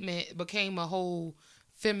statement became a whole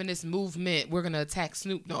feminist movement? We're gonna attack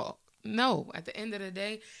Snoop Dogg. No, at the end of the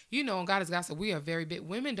day, on God is Gossip, we are very big.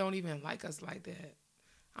 Women don't even like us like that.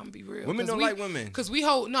 I'm gonna be real. Women don't like women. Because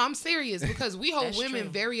I'm serious, because we hold women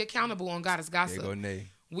very accountable on God is Gossip. There you go, Nay.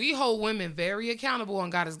 We hold women very accountable on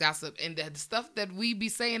God is Gossip. And the stuff that we be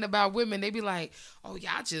saying about women, they be like, oh,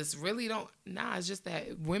 y'all just really don't. Nah, it's just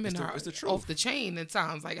that women are off the chain at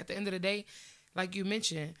times. Like, at the end of the day, like you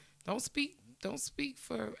mentioned, don't speak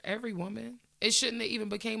for every woman. It shouldn't have even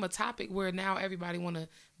became a topic where now everybody want to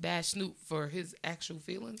bash Snoop for his actual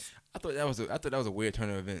feelings. I thought that was a weird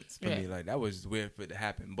turn of events for me. Like, that was just weird for it to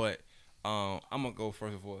happen. But I'm gonna go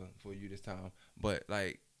first of all for you this time. But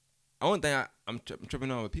like, only thing I'm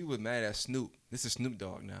tripping on, people was mad at Snoop. This is Snoop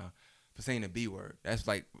Dogg now for saying the B word. That's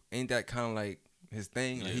like, ain't that kind of like his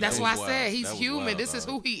thing? Like, that's why I said he's That was human. wild, This is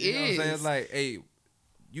who he you know what I'm is. saying? It's like, hey,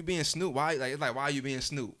 you being Snoop? Why? Like, it's like, why are you being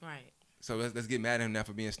Snoop? Right. So let's get mad at him now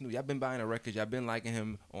for being Snoop. Y'all been buying a record. Y'all been liking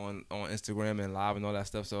him on Instagram and live and all that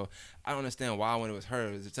stuff. So I don't understand why when it was her,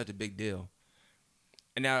 it was such a big deal.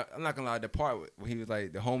 And now I'm not gonna lie, the part where he was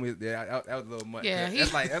like the homies, that was a little much. Yeah,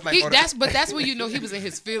 that's where you know he was in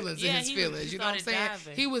his feelings. Yeah, You know what I'm saying?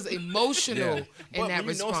 diving. He was emotional in but that when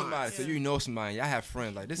response. You know somebody, so you know somebody. Y'all have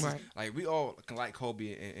friends. Like this Right. is like we all can like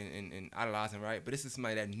Kobe and idolize him, right? But this is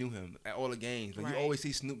somebody that knew him at all the games. Like Right. you always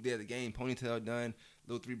see Snoop there at the game, ponytail done,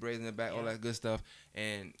 little 3 braids in the back, all that good stuff,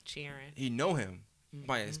 and Cheering. he know him.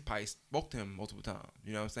 Probably spoke to him multiple times.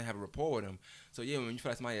 You know what I'm saying? Have a rapport with him. So yeah, when you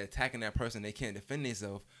feel like somebody attacking that person, they can't defend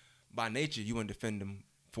themselves. By nature, you want to defend them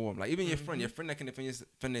for him. Like even your friend that can defend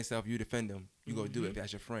themselves, you defend them. You go do it if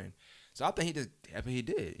that's your friend. So I think he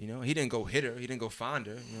did. You know, he didn't go hit her. He didn't go find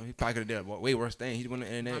her. You know, he probably could have done a way worse thing. He went on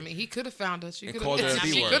the internet. I mean, he could have found us. She And could called her a have.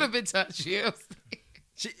 B She word. could have been touched. Yeah.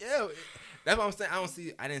 That's what I'm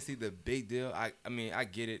saying. I didn't see the big deal. I mean, I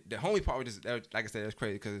get it. The homie part was just, like I said, that's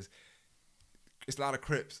crazy because it's a lot of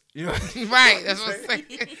Crips. You know, Right, that's what I'm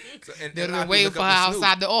saying. So, They're a lot of waiting people for look her up to Snoop.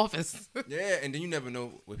 outside the office. Yeah, and then you never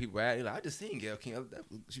know where people at. You're like, I just seen Gayle King.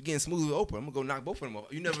 She getting smooth with Oprah. I'm gonna go knock both of them off.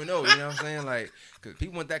 You never know. You know what I'm saying? Like, because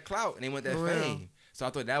people want that clout and they want that For real. fame. So I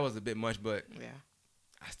thought that was a bit much, but Yeah.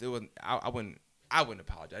 I still wasn't. I wouldn't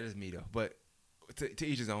apologize. Just me though. But to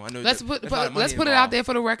each his own. I know. Let's that- put there's a lot of money let's put it out involved. there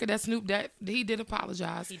for the record that Snoop that he did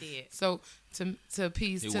apologize. He did. So to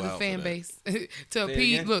appease He to the wild for fan that. base, to it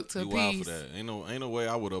appease. again? Look, to You wild appease. for that. Ain't no way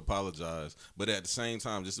I would apologize. But at the same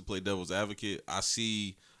time, just to play devil's advocate, I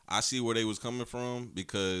see where they was coming from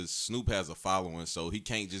because Snoop has a following, so he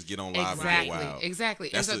can't just get on live and Exactly. get wild. Exactly.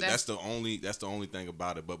 That's And so that's the only thing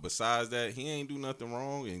about it. But besides that, he ain't do nothing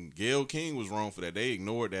wrong, and Gayle King was wrong for that. They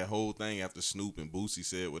ignored that whole thing after Snoop and Boosie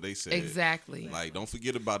said what they said. exactly. Like, don't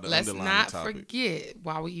forget about the Let's underlying not topic. forget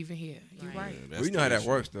why we even here. You're Right. right. Yeah, Well, that's you know the how that issue.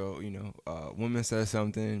 works, though. You know, woman says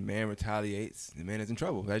something, man retaliates, the man is in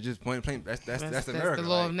trouble. That's just point blank. That's That's America. the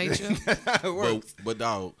law of like, nature. That's how it works. But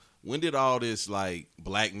dog, when did all this like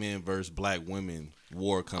black men versus black women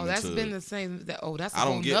war come Oh, that's into? been the same. That's a I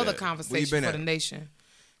don't whole get nother that. conversation been for at? the nation.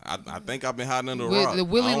 I think I've been hiding under a With- rock. the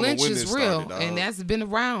Willie I don't know Lynch when is this real, started, dog. and that's been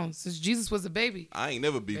around since Jesus was a baby. I ain't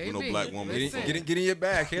never beefed with no Baby, black woman. listen. before. Get in your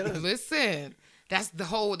bag, Kayla. Listen, that's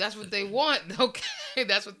what they want. Okay,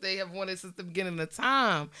 that's what they have wanted since the beginning of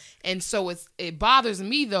time. And so it bothers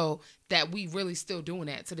me though that we really still doing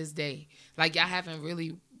that to this day. Like y'all haven't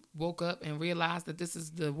really woke up and realized that this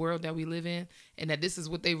is the world that we live in and that this is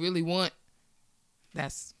what they really want.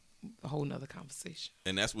 That's a whole nother conversation.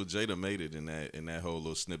 And that's what Jada made it in that whole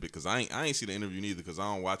little snippet. Because I ain't see the interview neither because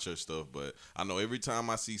I don't watch her stuff. But I know every time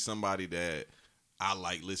I see somebody that I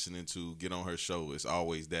like listening to get on her show, it's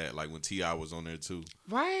always that. Like when T.I. was on there too.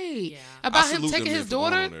 Right. Yeah. About I him salute taking them his men for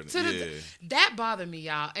going daughter on there. to the Yeah. that bothered me,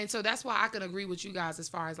 y'all. And so that's why I can agree with you guys as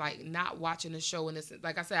far as like not watching the show and this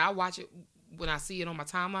like I said, I watch it when I see it on my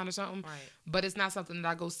timeline or something. Right. But it's not something that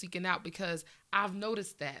I go seeking out because I've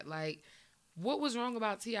noticed that. Like, what was wrong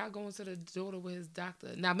about T.I. going to the daughter with his doctor?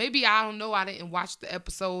 Now, maybe I don't know. I didn't watch the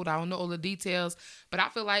episode. I don't know all the details. But I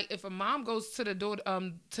feel like if a mom goes to the daughter,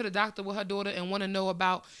 to the doctor with her daughter and want to know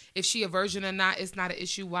about if she a virgin or not, it's not an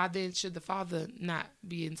issue. Why then should the father not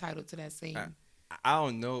be entitled to that same? I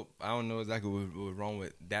don't know. I don't know exactly what was wrong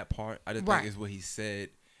with that part. I just Right. think it's what he said,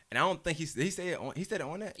 and I don't think he said it on. He said it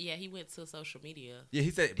on that. Yeah, he went to social media. Yeah,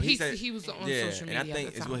 he said. But he said he was on yeah, social media. and I think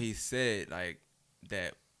at the it's time. what he said like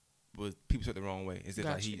that was people took it the wrong way. It's just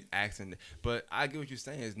like Gotcha. he asking. But I get what you're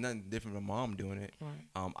saying. It's nothing different from mom doing it. Right.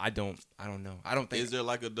 I don't know. I don't think Is there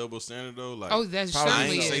like a double standard though? Like, Oh, that's Probably I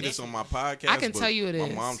certainly ain't so. say is. this on my podcast. I can but tell you it my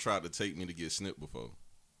is. mom tried to take me to get snipped before.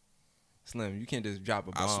 Slim. You can't just drop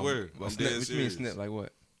a I bomb. swear, What I'm snip, dead what you mean serious. snip? Like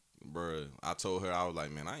what? Bruh, I told her, I was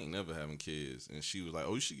like, man, I ain't never having kids. And she was like,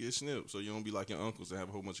 oh, you should get snipped so you don't be like your uncles and have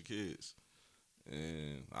a whole bunch of kids.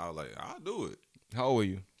 And I was like, I'll do it. How old were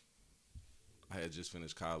you? I had just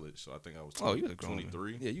finished college, so I think I was Oh, you was grown.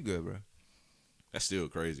 23. Yeah, you good, bro. That's still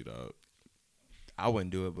crazy, dog. I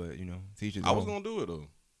wouldn't do it, but you know, teachers. I was going to do it, though.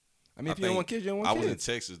 I mean, if I you don't think want kids, you don't want I kids. was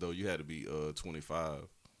in Texas, though. You had to be 25.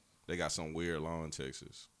 They got some weird law in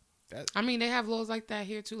Texas. I mean, they have laws like that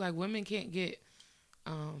here too. Like women can't get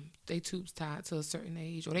they tubes tied to a certain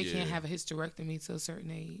age, or they can't Yeah. have a hysterectomy to a certain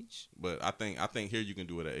age. But I think here you can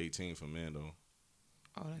do it at 18 for men, though.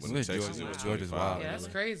 Oh, that's When Where's in Texas, Georgia? it was Georgia's 25. wild. yeah, that's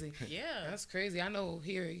crazy. Yeah. That's crazy. I know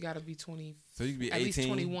here you got to be 20. So you can be At 18 least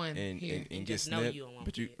 21 and here. and And get just know snipped, you don't want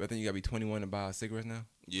but you, kids. I think you gotta be 21 to buy cigarettes now.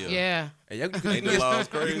 Yeah. Yeah. Hey, y'all can, Ain't the laws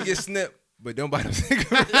you crazy? can get snipped, but don't buy them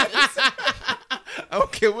cigarettes. I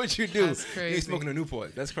don't care what you do. That's You crazy. ain't smoking a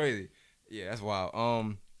Newport. That's crazy. Yeah, that's wild.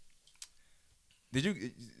 Did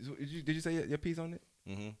you say your piece on it?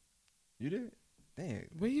 Mm-hmm. You did. Damn.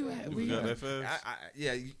 Where you at? You Where you forgot at? that fast?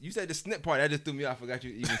 Yeah, you said the snip part. That just threw me off. I forgot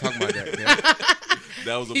you even talking about that. Man.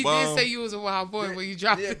 That was a He bomb. did say you was a wild boy when you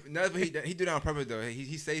dropped Yeah, it. no, but he do that on purpose though.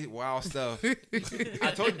 He say wild stuff.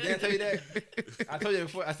 I told you, didn't I tell you that? I told you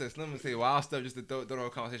before. I said Slim would say wild stuff just to throw a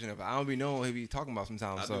conversation up. I don't be knowing what he be talking about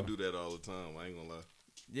sometimes. I So do that all the time. I ain't gonna lie.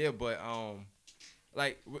 yeah, but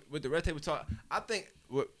like with the Red Table Talk, I think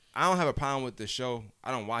I don't have a problem with the show.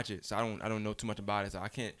 I don't watch it, so I don't know too much about it. So I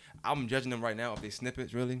can't. I'm judging them right now if they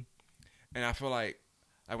snippets really, and I feel like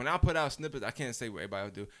when I put out snippets, I can't say what everybody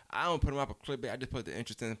else do. I don't put them up a clickbait. I just put the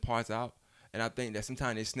interesting parts out, and I think that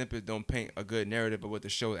sometimes these snippets don't paint a good narrative of what the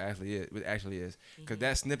show actually is. Because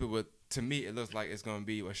that snippet would, to me, it looks like it's gonna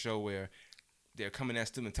be a show where they're coming at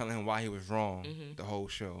Stu and telling him why he was wrong the whole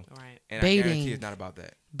show. Right. And Baiting. I guarantee it's not about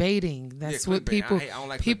that. Baiting. That's Yeah, what clickbait. people I don't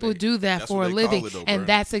like people clickbait. do that That's for what a they call living. it, though, And bruh.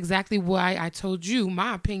 that's exactly why I told you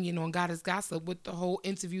my opinion on God is Gossip with the whole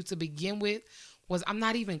interview to begin with was I'm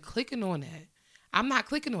not even clicking on that. I'm not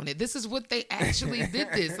clicking on it. This is what they actually did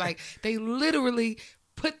this. Like, they literally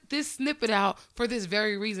put this snippet out for this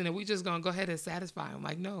very reason, and we just gonna go ahead and satisfy him.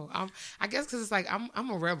 Like, no, I guess because it's like I'm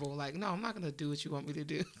a rebel. Like, no, I'm not gonna do what you want me to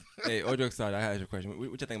do. Hey, all jokes aside, I had a question.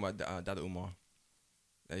 What you think about Dr. Umar?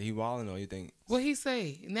 He wilding, or you think? What he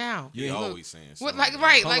say now? You ain't always saying What, something. like,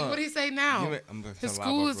 right? Hold Like, on. what he say now? I'm gonna His turn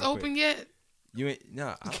school live is real open quick. yet? You ain't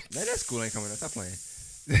that school ain't coming up. Stop playing.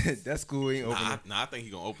 That school ain't open. Nah, I think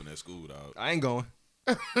he gonna open that school, dog. I ain't going.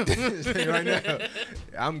 Right now,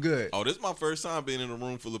 I'm good. Oh, this is my first time being in a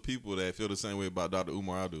room full of people that feel the same way about Dr.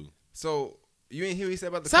 Umar I do. So you ain't hear what he said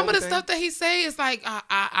about the Some of COVID the thing? stuff that he say is like,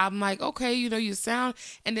 I'm like, okay, you know, you sound,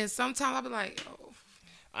 and then sometimes I'll be like, oh,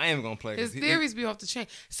 I ain't gonna play. his theories be off the chain.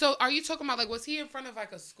 So are you talking about, like, was he in front of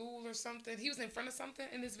like a school or something? He was in front of something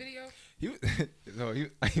in this video? He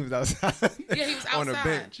was outside. Yeah, he was outside. on a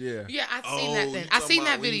bench. Yeah. Yeah, I seen Oh, that you then. I talking seen about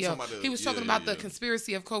that when you video. talking about the- He was talking yeah, about the yeah.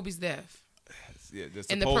 conspiracy of Kobe's death. Yeah, And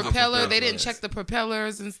the supposed propeller, they conspiracy. didn't check the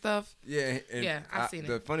propellers and stuff. Yeah, and Yeah, I've seen it.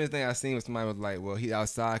 The funniest thing I seen was somebody was like, "Well, he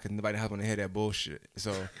outside because nobody hop on to hear that bullshit."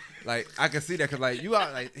 So, like, I can see that because like you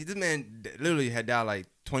out like this man literally had died like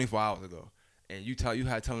 24 hours ago, and you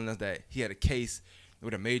had telling us that he had a case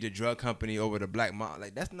with a major drug company over the black mom.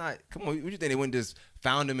 Like, that's not. Come on, what you think they wouldn't just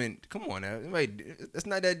found him and come on now? That's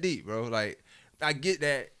not that deep, bro. Like, I get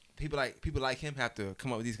that people like him have to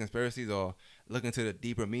come up with these conspiracies or look into the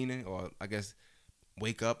deeper meaning, or I guess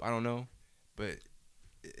wake up. I don't know, but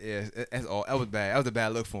yeah, that's all. That was bad. That was a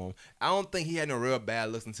bad look for him. I don't think he had no real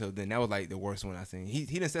bad looks until then. That was like the worst one I seen. He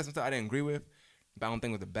didn't say some stuff I didn't agree with, but I don't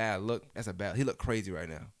think it was a bad look. That's a bad. He looked crazy right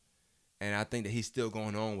now, and I think that he's still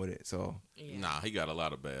going on with it. So Yeah. Nah, he got a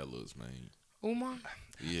lot of bad looks, man. Umar?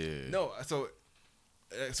 Yeah. no.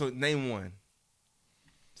 So name one.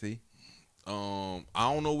 See, I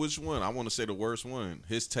don't know which one. I want to say the worst one.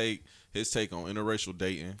 His take on interracial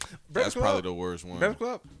dating. Breakfast That's probably Club? the worst one. Breakfast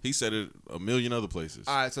Club. He said it a million other places.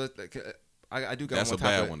 All right, so I do got That's one a more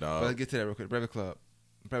bad topic, one, dog. But let's get to that real quick. Breakfast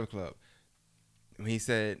Club. When he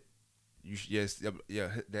said,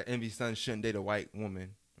 that envy son shouldn't date a white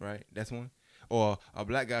woman, right? That's one. Or a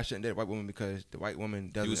black guy shouldn't date a white woman because the white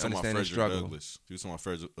woman He was doesn't talking about understand the Frederick struggle. Douglass. He was talking about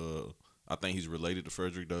Frederick. I think he's related to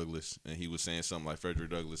Frederick Douglass, and he was saying something like Frederick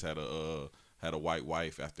Douglass had a white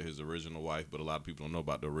wife after his original wife, but a lot of people don't know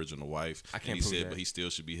about the original wife. I can't and he prove said, that. but he still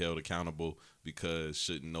should be held accountable because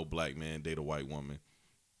shouldn't no black man date a white woman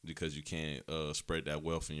because you can't spread that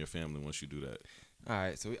wealth in your family once you do that. All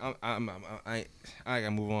right, so I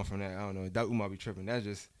gotta move on from that. I don't know. That Umar be tripping. That's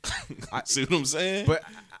just. See what I'm saying? But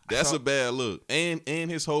That's so- a bad look, and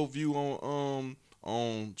his whole view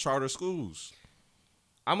on charter schools.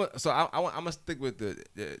 I'm gonna stick with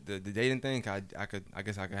the dating thing. I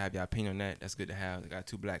guess I could have your opinion on that. That's good to have. I got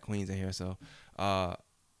two black queens in here. So,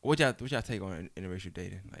 what y'all take on interracial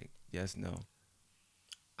dating? Like, yes, no.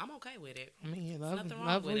 I'm okay with it. I mean, There's love, nothing wrong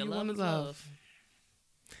love with who it. you Love want is to love. love.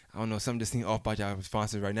 I don't know. Something just seems off by y'all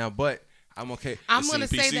responses right now, but I'm okay. I'm It gonna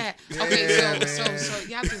seem say PC. that. Okay, Yeah, so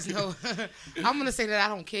y'all just know. I'm gonna say that I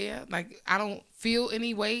don't care. Like, I don't feel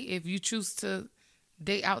any way if you choose to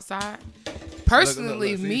date outside.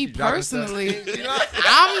 Personally, Look, see, me she dropping stuff. personally,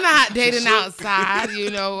 I'm not dating outside. You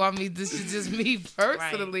know, I mean, this is just me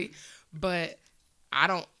personally. But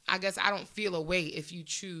I guess I don't feel a way if you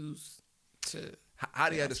choose to. How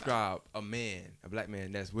do y'all describe a black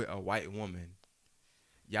man that's with a white woman?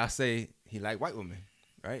 Y'all say he like white women,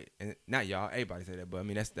 right? And not y'all, everybody say that, but I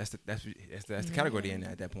mean that's the category they in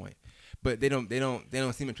at that point. But they don't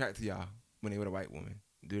seem attracted to y'all when they with a white woman,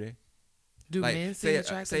 do they? Do Like, men say seem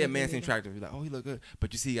attractive? say a if man they seems date? attractive, you're like, oh, he look good,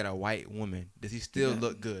 but you see he got a white woman. Does he still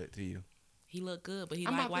look good to you? He look good, but he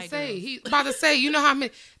I'm like about to white say. girls. He about to say. You know how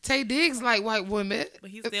many Tay Diggs like white women. But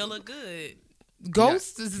he still look good.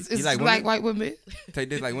 Ghost is he like like women? white women. Take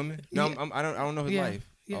this like women? No, Yeah. I don't know his Yeah. life.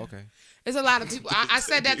 Yeah. Oh, okay. It's a lot of people. I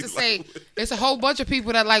said that to say it's a whole bunch of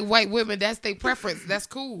people that like white women. That's their preference. That's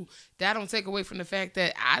cool. That don't take away from the fact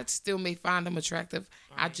that I still may find them attractive.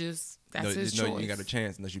 I just that's his no, choice. you ain't got a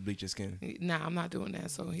chance unless you bleach your skin. Nah, I'm not doing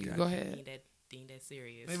that. So he go He ahead. ain't that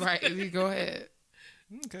serious. Right, he go ahead.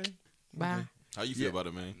 Okay. Bye. How you feel Yeah. about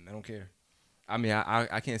it, man? I don't care. I mean,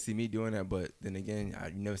 I can't see me doing that, but then again,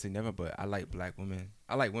 you never say never. But I like black women.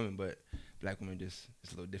 I like women, but black women it's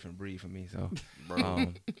a little different breed for me. So,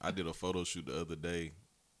 Bro, I did a photo shoot the other day.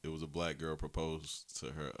 It was a black girl proposed to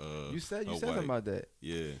her. you said her something white- about that.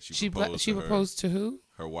 Yeah, She proposed. she to proposed to who?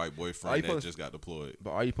 her white Are you boyfriend that supposed- just got deployed.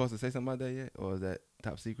 But are you supposed to say something about that yet, or is that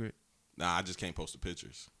top secret? Nah, I just can't post the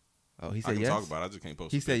pictures. Oh, he I said can yes. talk about it. I just can't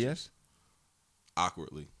post. He the said pictures. yes.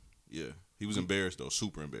 Awkwardly. Yeah, he was embarrassed though,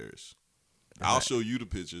 super embarrassed. I'll show you the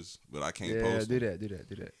pictures, but I can't Yeah, post. do them.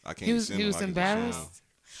 that. I can't. He was send them like it's a embarrassed. sham.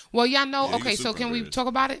 Well, y'all know. Yeah, you Okay, so super can we embarrassed. talk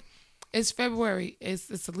about it? It's February.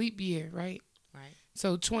 It's a leap year, right? Right.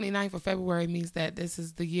 So 29th of February means that this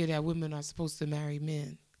is the year that women are supposed to marry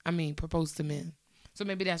men. I mean, propose to men. So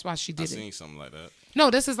maybe that's why she I did it. seen something like that. No,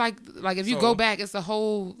 this is like if you So- go back, it's a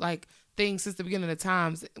whole like thing since the beginning of the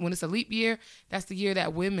times. When it's a leap year, that's the year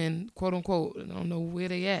that women, quote unquote, I don't know where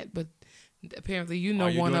they at, but apparently you know Are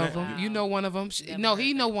you one doing of that? them. You know one of them. Never No, heard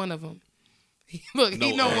he know that. one of them. Look,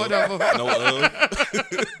 he know No, one of them. No,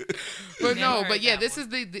 But Never no, heard but yeah, that this one.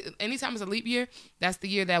 is the anytime it's a leap year, that's the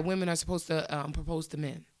year that women are supposed to propose to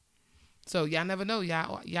men. So y'all never know.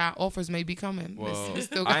 Y'all offers may be coming. Well, We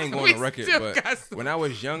still I ain't going we on record, still but got some- when I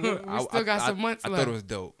was younger, We still got some months I thought left. it was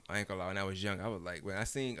dope. I ain't gonna lie. When I was young, I was like, when I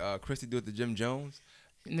seen Christy do it to Jim Jones,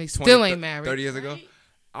 and they 20, still ain't married. 30 years ago, Right.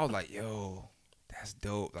 I was like, yo, that's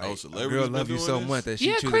dope. Like, a celebrities girl been love you doing so this? much that she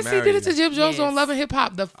Yeah, choose to Chrissy marry did it to you. Jim Jones on Yes. Love and Hip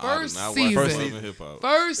Hop the I did first not watch season. First Love season. and Hip Hop. It was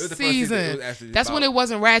First the first season. It was actually That's when about- it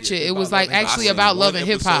wasn't ratchet. yeah, it was about like Love and Hip actually Hop. about One Love and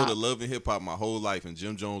Hip episode Hop. of Love and Hip Hop my whole life, and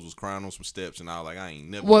Jim Jones was crying on some steps, and I was like, I ain't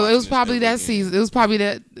never. Well, it watching was this probably ever that again. season. It was probably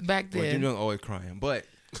that back Well, Jim then. Jones always crying, but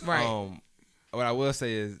Right. what I will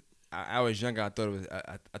say is, I was younger. I thought it was.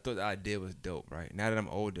 I thought the idea was dope. Right now that I'm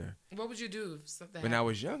older, What would you do if something when I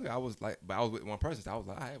was younger, I was like, but I was with one person. So I was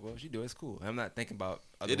like, all right, well, she do it. It's cool. I'm not thinking about.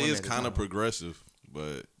 Other It women is at the kind of time. progressive,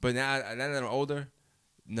 but But now that I'm older,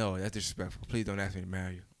 no, that's disrespectful. Please don't ask me to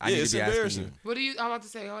marry you. I yeah, need it's to be asking embarrassing. you. What do you? I'm about to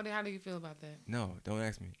say. How do you feel about that? No, don't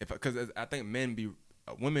ask me. Because I think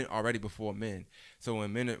women are ready before men. So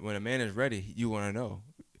when a man is ready, you want to know.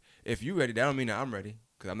 If you ready, that don't mean that I'm ready.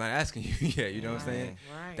 Because I'm not asking you yet. You know what I'm saying?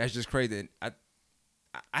 Right. That's just crazy. And I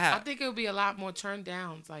I have. think it would be a lot more turn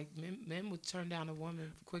downs. Like men would turn down a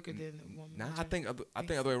woman quicker than a woman. Nah, would I turn-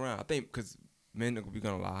 think other way around. I think because men are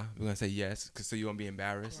gonna lie. We're gonna say yes, because so you won't be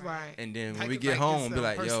embarrassed. Right. And then when Like- we get like home, it's be a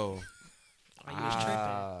like, person- yo, Or you was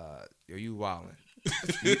tripping. yo, you wildin'.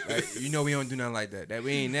 you know we don't do nothing like that. That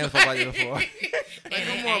we ain't never talked about it before. Like,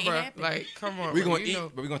 come on, bro. Like, come on. We bro. gonna You eat,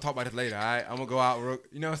 know. but we gonna talk about this later. All right, I'm gonna go out.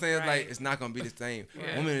 You know what I'm saying? It's Right. like it's not gonna be the same.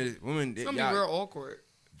 Yeah. Women. It's gonna y'all be real awkward.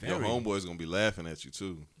 your very- homeboy's gonna be laughing at you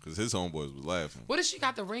too, because his homeboys was laughing. What if she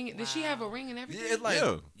got the ring? Did she have a ring and everything? Yeah, it's like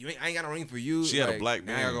Yeah. I ain't got a ring for you. She had a like, black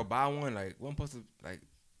now I gotta band. go buy one. Like, what I'm supposed to like?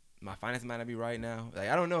 My finances might not be right now. Like,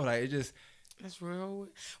 I don't know. Like, it just. That's real.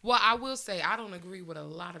 Well, I will say I don't agree with a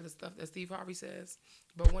lot of the stuff that Steve Harvey says,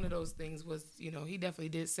 but one of those things was, he definitely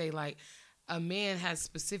did say like a man has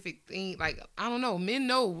specific thing. Like, I don't know, men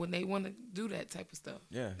know when they want to do that type of stuff.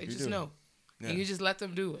 Yeah, They you just do. know, Yeah. and you just let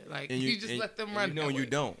them do it. Like And you just let them and run. You know that when you way.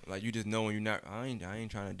 don't. Like, you just know when you're not. I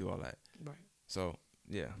ain't trying to do all that. Right. So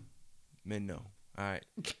yeah, men know. All right.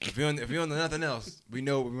 If you don't know nothing else, we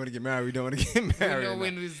know when we want to get married. We don't want to get married. know or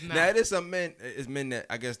when not. it's not. Now it is some men. It's men that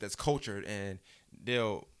I guess that's cultured and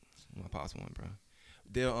they'll. I'm gonna pause one, bro.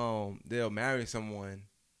 They'll marry someone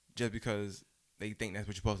just because they think that's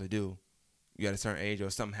what you're supposed to do. You at a certain age or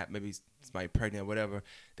something happen, maybe somebody pregnant or whatever.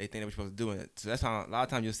 They think that's what you're supposed to do. So that's how a lot of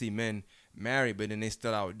times you'll see men married, but then they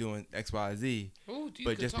still out doing X, Y, Z. Ooh, you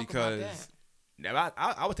But could just talk because. about that.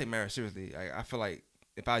 Now, I would take marriage seriously. Like, I feel like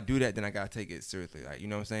if I do that, then I gotta take it seriously. Like, you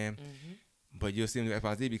know what I'm saying? Mm-hmm. But you'll see them do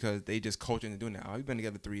XYZ because they just culture into doing that. Oh, we've been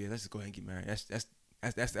together 3 years. Let's just go ahead and get married.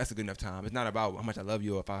 That's a good enough time. It's not about how much I love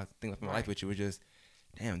you or if I think of my life with you. It's just,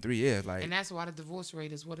 damn, 3 years. Like, And that's why the divorce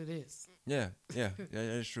rate is what it is. yeah,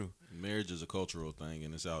 that's true. Marriage is a cultural thing,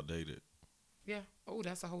 and it's outdated. Yeah. Oh,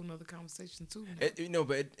 that's a whole nother conversation too. now.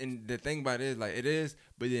 And the thing about it is, like, it is.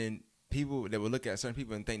 But then people that will look at certain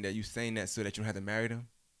people and think that you saying that so that you don't have to marry them.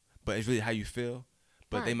 But it's really how you feel.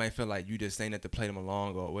 But they Right. might feel like you just saying that to play them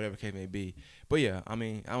along or whatever the case may be. But yeah, I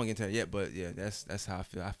mean, I won't get into that yet. But yeah, that's how I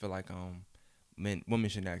feel. I feel like women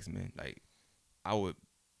shouldn't ask men. Like,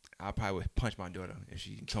 I probably would punch my daughter if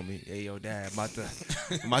she told me, "Hey, yo, dad, I'm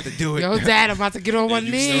about to do it." Yo, dad, I'm about to get on one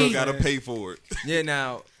And you still knee. gotta pay for it. Yeah,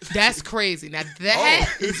 now That's crazy. Now that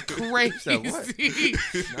is crazy. So what?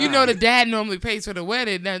 You know the dad normally pays for the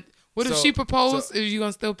wedding. Now, what if So- she proposed? Is you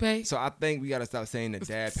gonna still pay? So I think we gotta stop saying that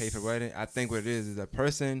dad paid for the wedding. I think what it is a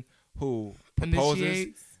person who proposes,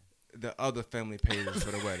 Initiates. the other family pays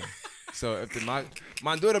for the wedding. So if my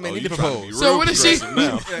daughter may Oh, need you to trying to propose, be So real what if she-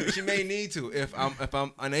 progressive now? yeah, she may need to if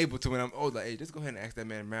I'm unable to when I'm older. Hey, just go ahead and ask that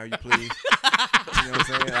man to marry you, please. You know what I'm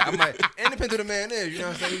saying? Like, I might, and it depends who the man is. You know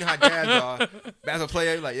what I'm saying? You know how dads are. Basketball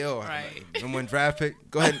player, you're like, yo, Right. number one draft pick.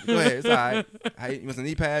 Go ahead. It's all right. Hey, you want some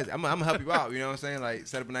knee pads? I'm gonna help you out. You know what I'm saying? Like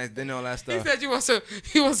set up a nice dinner, all that He stuff. said you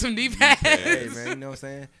want some knee pads. Hey man, you know what I'm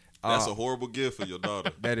saying? That's a horrible gift for your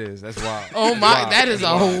daughter. That's wild. Oh That's my, wild. that is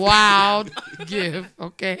That's a wild gift.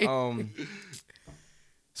 Okay. wild.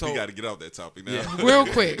 So we got to get off that topic now. Yeah. Real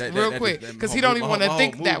quick, That- real that- quick, that- because my he whole- don't even my want to whole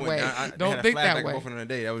think that movement, way. I Don't had a think that flashback way. both of them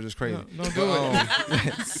today. That was just crazy. No, don't do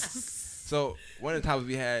it. So one of the topics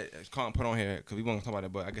we had, Colin put on here because we want to talk about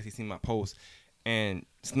it, but I guess he seen my post, and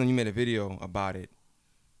Slim, you made a video about it.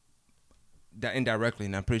 That indirectly,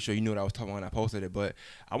 and I'm pretty sure you knew what I was talking about when I posted it. But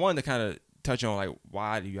I wanted to kind of touch on like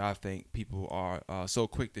why do y'all think people are so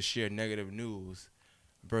quick to share negative news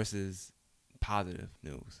versus positive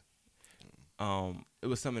news? It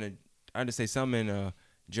was something that I just say something in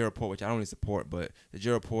J Report, which I don't really support, but the J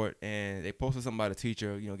Report, and they posted something about a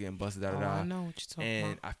teacher, getting busted out of I know what you're talking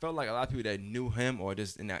and about. I felt like a lot of people that knew him or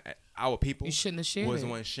just in our people You shouldn't have shared was it.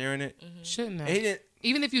 the one sharing it. Shouldn't have. And he didn't.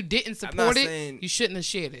 Even if you didn't I'm not support it, saying- you shouldn't have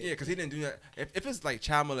shared it. Yeah, because he didn't do that. If it's like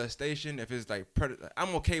child molestation, if it's like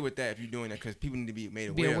I'm okay with that if you're doing that because people need to be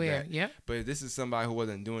made Be aware aware, of that. yeah. But if this is somebody who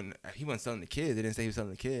wasn't doing, he wasn't selling the kids. They didn't say he was selling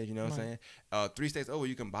the kids. You know what I'm saying? 3 states over,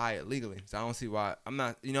 you can buy it legally. So I don't see why. I'm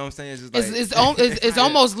not. You know what I'm saying? It's just like It's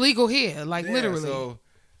almost legal here, like Yeah, literally. So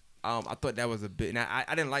I thought that was a bit. And I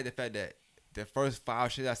didn't like the fact that the first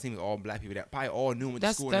 5 shit I seen was all black people that probably all knew him with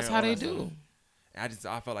the school. That's and how all they that do. stuff.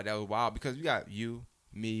 And I felt like that was wild because we got you,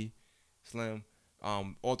 me, Slim,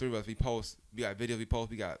 all 3 of us. We post. We got videos we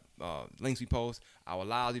post. We got links we post. Our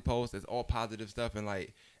lives we post. It's all positive stuff, and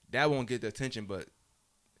like that won't get the attention, but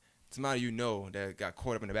somebody that got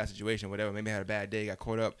caught up in a bad situation, whatever, maybe had a bad day, got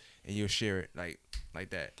caught up, and you'll share it like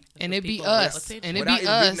that. And it be People love us. attention. And it Without be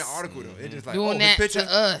even reading us. the article though. It's just like Doing his that to picture,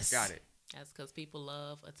 us. Got it. That's because people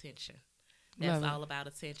love attention. That's Love it. all about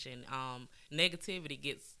attention. Negativity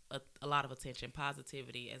gets a lot of attention.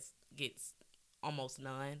 Positivity gets almost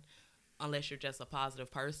none, unless you're just a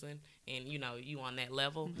positive person and you on that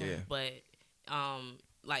level. Yeah. But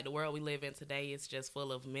like the world we live in today is just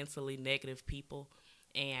full of mentally negative people,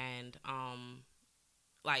 and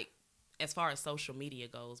like as far as social media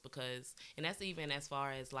goes, and that's even as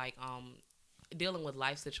far as like dealing with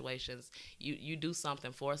life situations. You do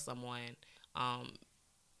something for someone.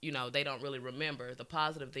 They don't really remember the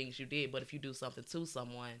positive things you did, but if you do something to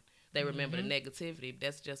someone, they remember the negativity.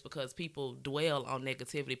 That's just because people dwell on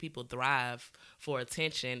negativity. People thrive for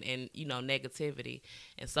attention and, negativity.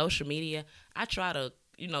 And social media, I try to,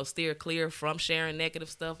 steer clear from sharing negative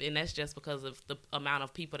stuff, and that's just because of the amount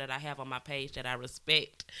of people that I have on my page that I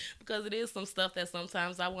respect, because it is some stuff that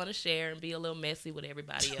sometimes I want to share and be a little messy with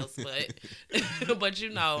everybody else, but but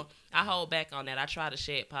I hold back on that. I try to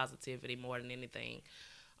shed positivity more than anything.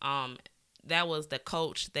 That was the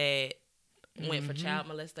coach that went for child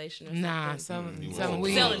molestation or Nah, something. selling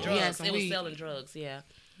weed. Selling He had drugs. some It was weed. selling drugs, yeah.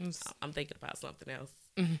 I'm thinking about something else.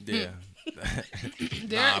 Yeah.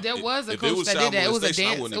 There was a if it coach was that child did that. It was a molestation, I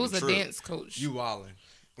dance. wouldn't It was a even trip. dance coach. You wildin'.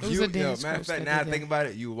 It was a dance matter of coach fact, that now I did think that. about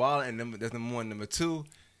it, you wildin', and that's number 1. Number 2,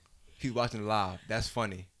 he's watching live. That's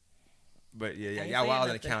funny. But yeah, I ain't y'all saying wild in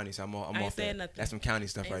the nothing. county, so I'm I ain't off saying that. nothing. That's some county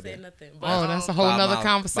stuff Ain't right saying there. nothing. Oh, that's a whole Five nother miles-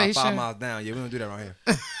 conversation. About 5 miles down. Yeah, we don't do that around here.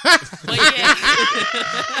 But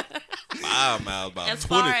yeah. 5 miles, about as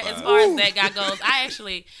 25. far as that guy goes, I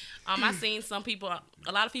actually, I seen some people,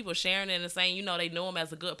 a lot of people sharing it and saying, they know him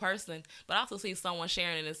as a good person, but I also see someone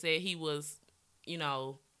sharing it and said he was,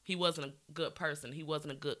 he wasn't a good person. He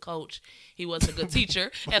wasn't a good coach. He wasn't a good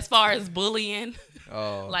teacher as far as bullying.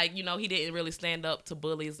 Oh. Like, he didn't really stand up to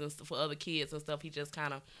bullies and for other kids and stuff. He just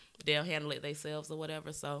kind of, they'll handle it themselves or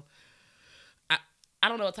whatever. So I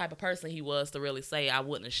don't know what type of person he was to really say I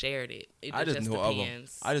wouldn't have shared it. It I just know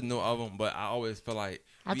depends. of him. I just know of him, but I always feel like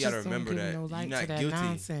I you got to just don't remember give that no light you're to not that guilty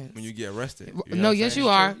nonsense. when you get arrested. You know No, what I'm yes saying? you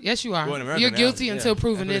are. Yes you are. Well, in America You're now, guilty yeah. until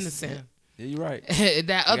proven That's what innocent. Yeah, you're right. that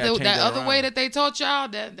gotta change that other way around. that they taught y'all,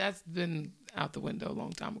 that's been out the window a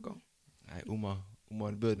long time ago. All right, Umar in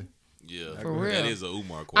the building. Yeah, For real. that is a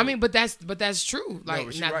Umar quote. I mean, but that's true. Like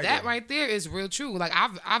but she now right that though. right there is real true. Like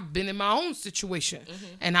I've been in my own situation,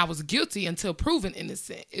 and I was guilty until proven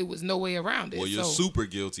innocent. It was no way around it. well, you're so, super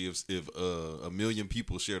guilty if a million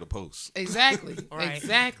people share the post. exactly, Right.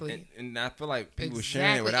 exactly. And I feel like people sharing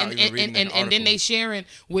it Exactly, without even reading the and then they article. sharing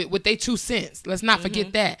with their 2 cents. Let's not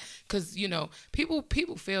forget that, because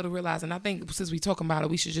people fail to realize, and I think since we talking about it,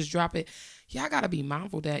 we should just drop it. Y'all gotta be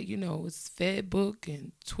mindful that it's Facebook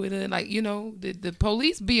and Twitter, like the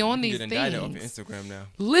police be on You these get indicted off things. your Instagram now.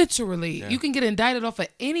 Literally, Yeah. you can get indicted off of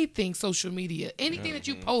anything social media, anything that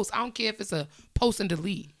you post. I don't care if it's a post and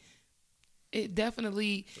delete. It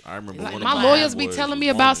definitely. I remember Like one of my my lawyers be homeboys telling was me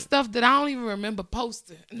on about it. stuff that I don't even remember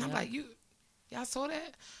posting, and I'm like, y'all saw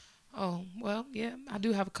that? Oh well, yeah, I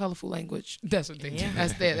do have a colorful language. That's what they.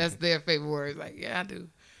 That's their favorite word. Like, yeah, I do.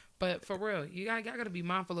 But for real, you gotta be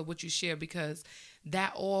mindful of what you share, because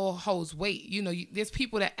that all holds weight. There's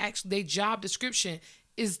people that actually their job description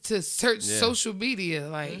is to search Yeah. social media.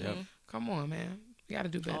 Like, come on, man. You gotta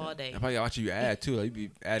do better. all day. I probably watch you add too. Like, you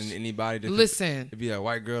be adding anybody. That Listen. It'd be a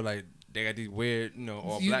white girl like they got these weird,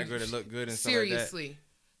 or a black girl that look good and stuff like that. Seriously.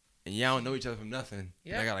 And y'all don't know each other from nothing.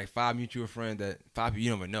 Yeah. They got like 5 mutual friends that 5 people you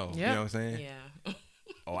don't even know. Yeah. You know what I'm saying? Yeah.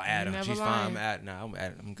 Or Adam. never She's lying. fine. I'm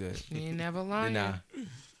adding. I'm good. You ain't never lying. Nah.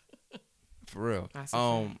 For real. That's a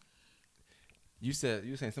fact. You were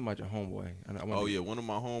saying something about your homeboy. Oh yeah, one of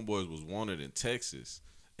my homeboys was wanted in Texas,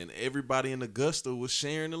 and everybody in Augusta was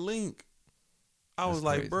sharing the link. I was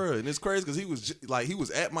like, crazy. bruh, and it's crazy because he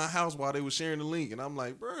was at my house while they was sharing the link, and I'm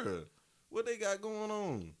like, bruh, what they got going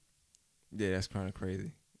on? Yeah, that's kind of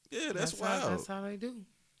crazy. Yeah, that's how, wild. that's how they do.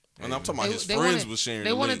 And I'm talking about his They friends wanted- was sharing They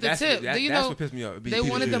the wanted link. the tip. That's You know, what pissed me off. they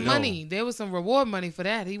wanted the money. There was some reward money for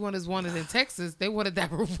that. He wanted in Texas. They wanted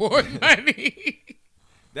that reward money.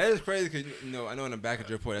 That is crazy because I know in the back of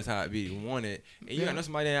your report that's how it be. You want it, and you got know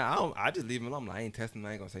somebody there. I just leave him alone. I ain't testing.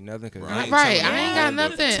 I ain't gonna say nothing. Cause Right. Right. telling I ain't them got all,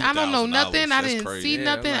 but nothing. I don't know $2,000, nothing. I that's didn't crazy. see Yeah,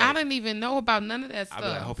 nothing. like- I didn't even know about none of that I stuff. be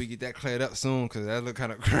like, I hope he get that cleared up soon because that look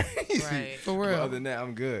kind of crazy. Right. For But real. other than that,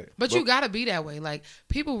 I'm good. But you gotta be that way. Like,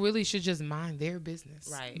 people really should just mind their business.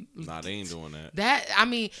 Right. Nah, they ain't doing that. That, I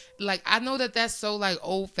mean, like, I know that's so like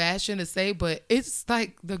old fashioned to say, but it's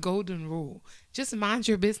like the golden rule. Just mind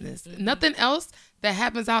your business. Nothing else that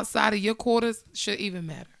happens outside of your quarters should even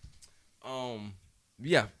matter.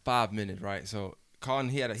 Yeah, 5 minutes, right? So Carlton,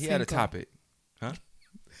 he had a Cinco. topic. Huh?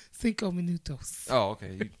 5 minutos. Oh,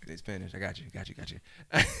 okay. You Spanish. I got you.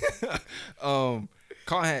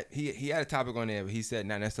 Carl he had a topic on there, but he said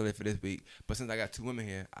not necessarily for this week. But since I got 2 women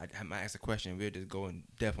here, I might ask a question. We'll just go in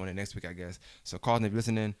depth on it next week, I guess. So Carlton, if you're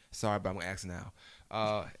listening, sorry, but I'm gonna ask now.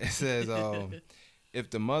 It says, if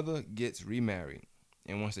the mother gets remarried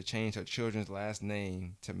and wants to change her children's last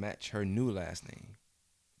name to match her new last name,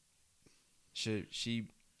 should she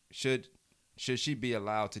be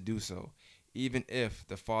allowed to do so, even if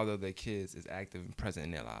the father of their kids is active and present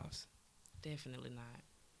in their lives? Definitely not.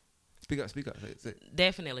 Speak up. Say it.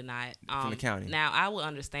 Definitely not. From the county. Now, I would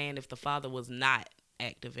understand if the father was not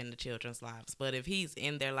active in the children's lives, but if he's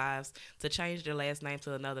in their lives, to change their last name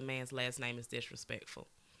to another man's last name is disrespectful.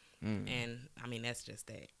 And I mean, that's just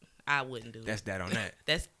that. I wouldn't do That's it. that on that.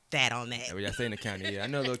 That's that on that. That's what y'all say in the county. Yeah, I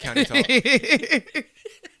know a little county talk.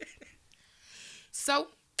 So,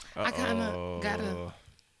 I kind of gotta.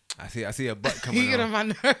 I see a butt coming You get on on.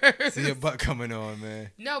 my nerves. See a butt coming on,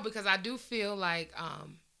 man. No, because I do feel like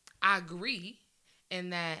I agree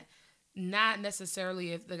in that not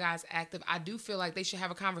necessarily if the guy's active. I do feel like they should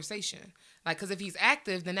have a conversation. Like, because if he's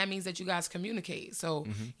active, then that means that you guys communicate. So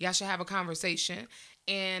y'all should have a conversation.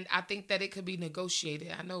 And I think that it could be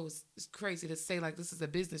negotiated. I know it's crazy to say like this is a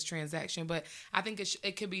business transaction, but I think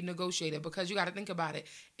it could be negotiated because you got to think about it.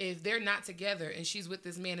 If they're not together and she's with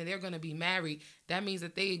this man and they're going to be married, that means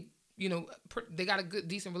that they got a good,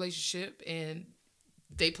 decent relationship and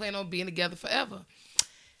they plan on being together forever.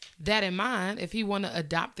 That in mind, if he want to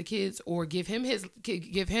adopt the kids or give him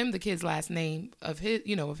the kid's last name of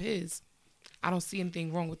his, I don't see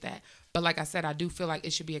anything wrong with that. But like I said, I do feel like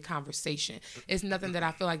it should be a conversation. It's nothing that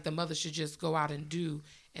I feel like the mother should just go out and do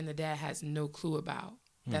and the dad has no clue about.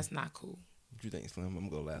 That's not cool. What you think, Slim? I'm gonna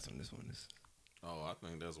go last on this one. Oh, I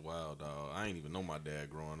think that's wild, dog. I ain't even know my dad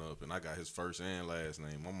growing up, and I got his first and last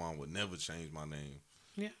name. My mom would never change my name.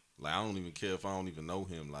 Yeah. Like, I don't even care if I don't even know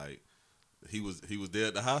him. Like, he was there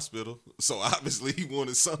at the hospital, so obviously he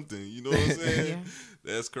wanted something. You know what I'm saying? Yeah.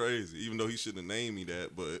 That's crazy. Even though he shouldn't have named me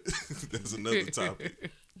that, but that's another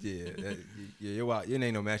topic. Yeah, you're wild. Your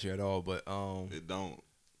name don't match you at all, but It don't.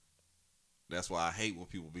 That's why I hate when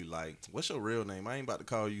people be like, "What's your real name?" I ain't about to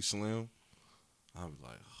call you Slim. I'm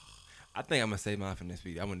like, I think I'm gonna save mine for next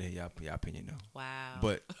week. I want to hear your opinion though. Wow.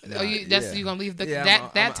 But You gonna leave Yeah,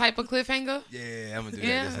 that type of cliffhanger? Yeah, I'm gonna do that.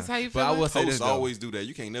 Yeah, this that's time. how you But I feeling? will say this hosts though. always do that.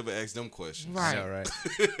 You can't never ask them questions. Right. Yeah, right.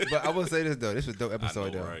 But I will say this though. This was a dope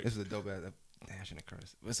episode know, though. right? This was a dope ass. I shouldn't have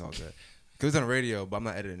cursed. But it's all good. Cause it's on the radio, but I'm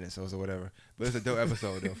not editing it, so it's whatever. But it's a dope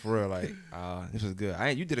episode though, for real. Like, this was good.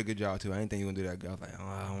 You did a good job too. I didn't think you were gonna do that good. I was like,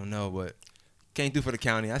 I don't know, but came through for the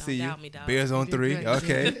county. I see you. doubt me, dog. Bears on 3. Good.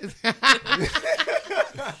 Okay.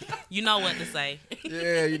 You know what to say.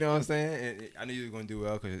 Yeah, you know what I'm saying. And I knew you were gonna do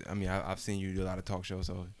well because I mean I've seen you do a lot of talk shows,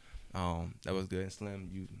 so that was good. And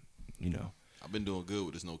Slim, you know. I've been doing good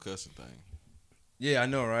with this no cussing thing. Yeah, I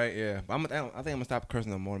know, right? Yeah, but I think I'm gonna stop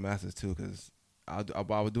cursing on Morning Masters too, because I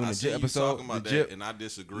was doing I the see Jip you episode. talking about the that, Jip, and I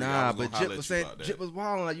disagree. nah, I was but gonna Jip holler was at you saying about that. Jip was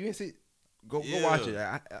wild. Like you didn't see. Go Yeah. watch it.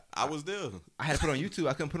 I was there. I had to put it on YouTube.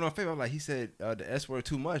 I couldn't put it on Facebook. I was like, he said the S word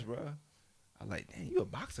too much, bro. I was like, dang, you a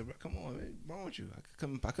boxer, bro. Come on, man. What's wrong with you?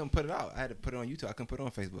 I couldn't put it out. I had to put it on YouTube. I couldn't put it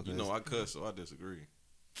on Facebook. You know I cuss, so I disagree.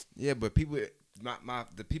 Yeah, but people,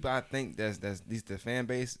 the people I think that's at least the fan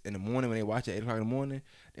base in the morning when they watch at 8 o'clock in the morning,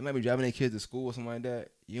 they might be driving their kids to school or something like that.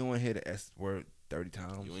 You don't want to hear the S word 30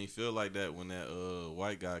 times. You ain't feel like that when that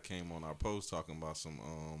white guy came on our post talking about some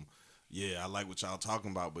yeah, I like what y'all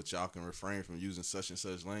talking about, but y'all can refrain from using such and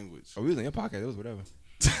such language. Oh, we was on your podcast. It was whatever.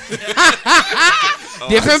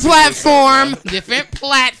 Different platform. Different We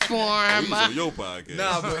platform. was on your podcast.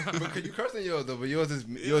 Nah, but you curse on yours though. But yours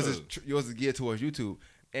is geared towards YouTube.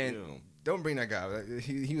 And Yeah. don't bring that guy. Like,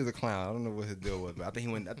 he was a clown. I don't know what his deal was, but I think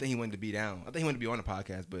he wanted to be down. I think he wanted to be on the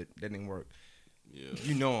podcast, but that didn't work. Yeah.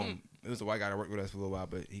 You know him. It was a white guy that worked with us for a little while,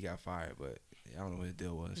 but he got fired. But I don't know what his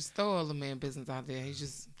deal was. Just throw all the man business out there.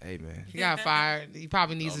 Hey man. He got fired. He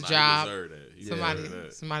probably needs a He job. deserved that. He deserved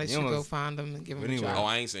that. Somebody He should go almost- find him and give him But a anyway. job. Oh,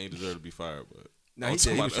 I ain't saying he deserved to be fired, but No, he I'm did.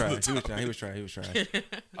 He talking was about trying. other He was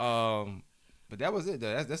trying. But that was it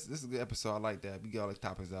though. This is a good episode. I like that. We got all the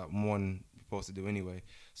topics out more than we're supposed to do anyway.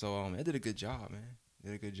 So I did a good job, man.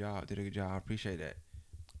 Did a good job. I appreciate that.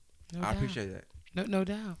 No I doubt. appreciate that. No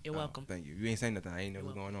doubt. You're welcome. Thank you. You ain't saying nothing. I ain't know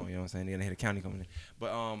what's going on. You know what I'm saying? They gonna hit the county coming in.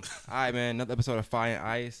 But all right, man. Another episode of Fire and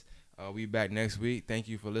Ice. We back next week. Thank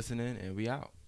you for listening, and we out.